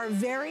launch our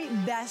very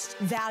best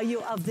value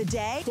of the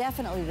day.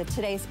 Definitely the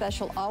Today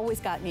Special always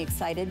got me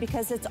excited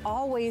because it's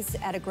always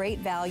at a great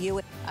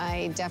value.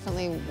 I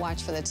definitely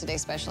watch for the Today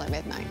Special at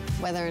midnight.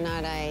 Whether or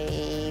not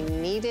I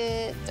need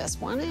it, just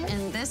want it.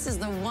 And this is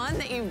the one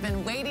that you've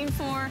been waiting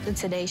for. The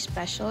Today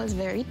Special is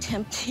very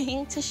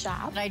tempting to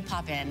shop. I'd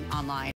pop in online.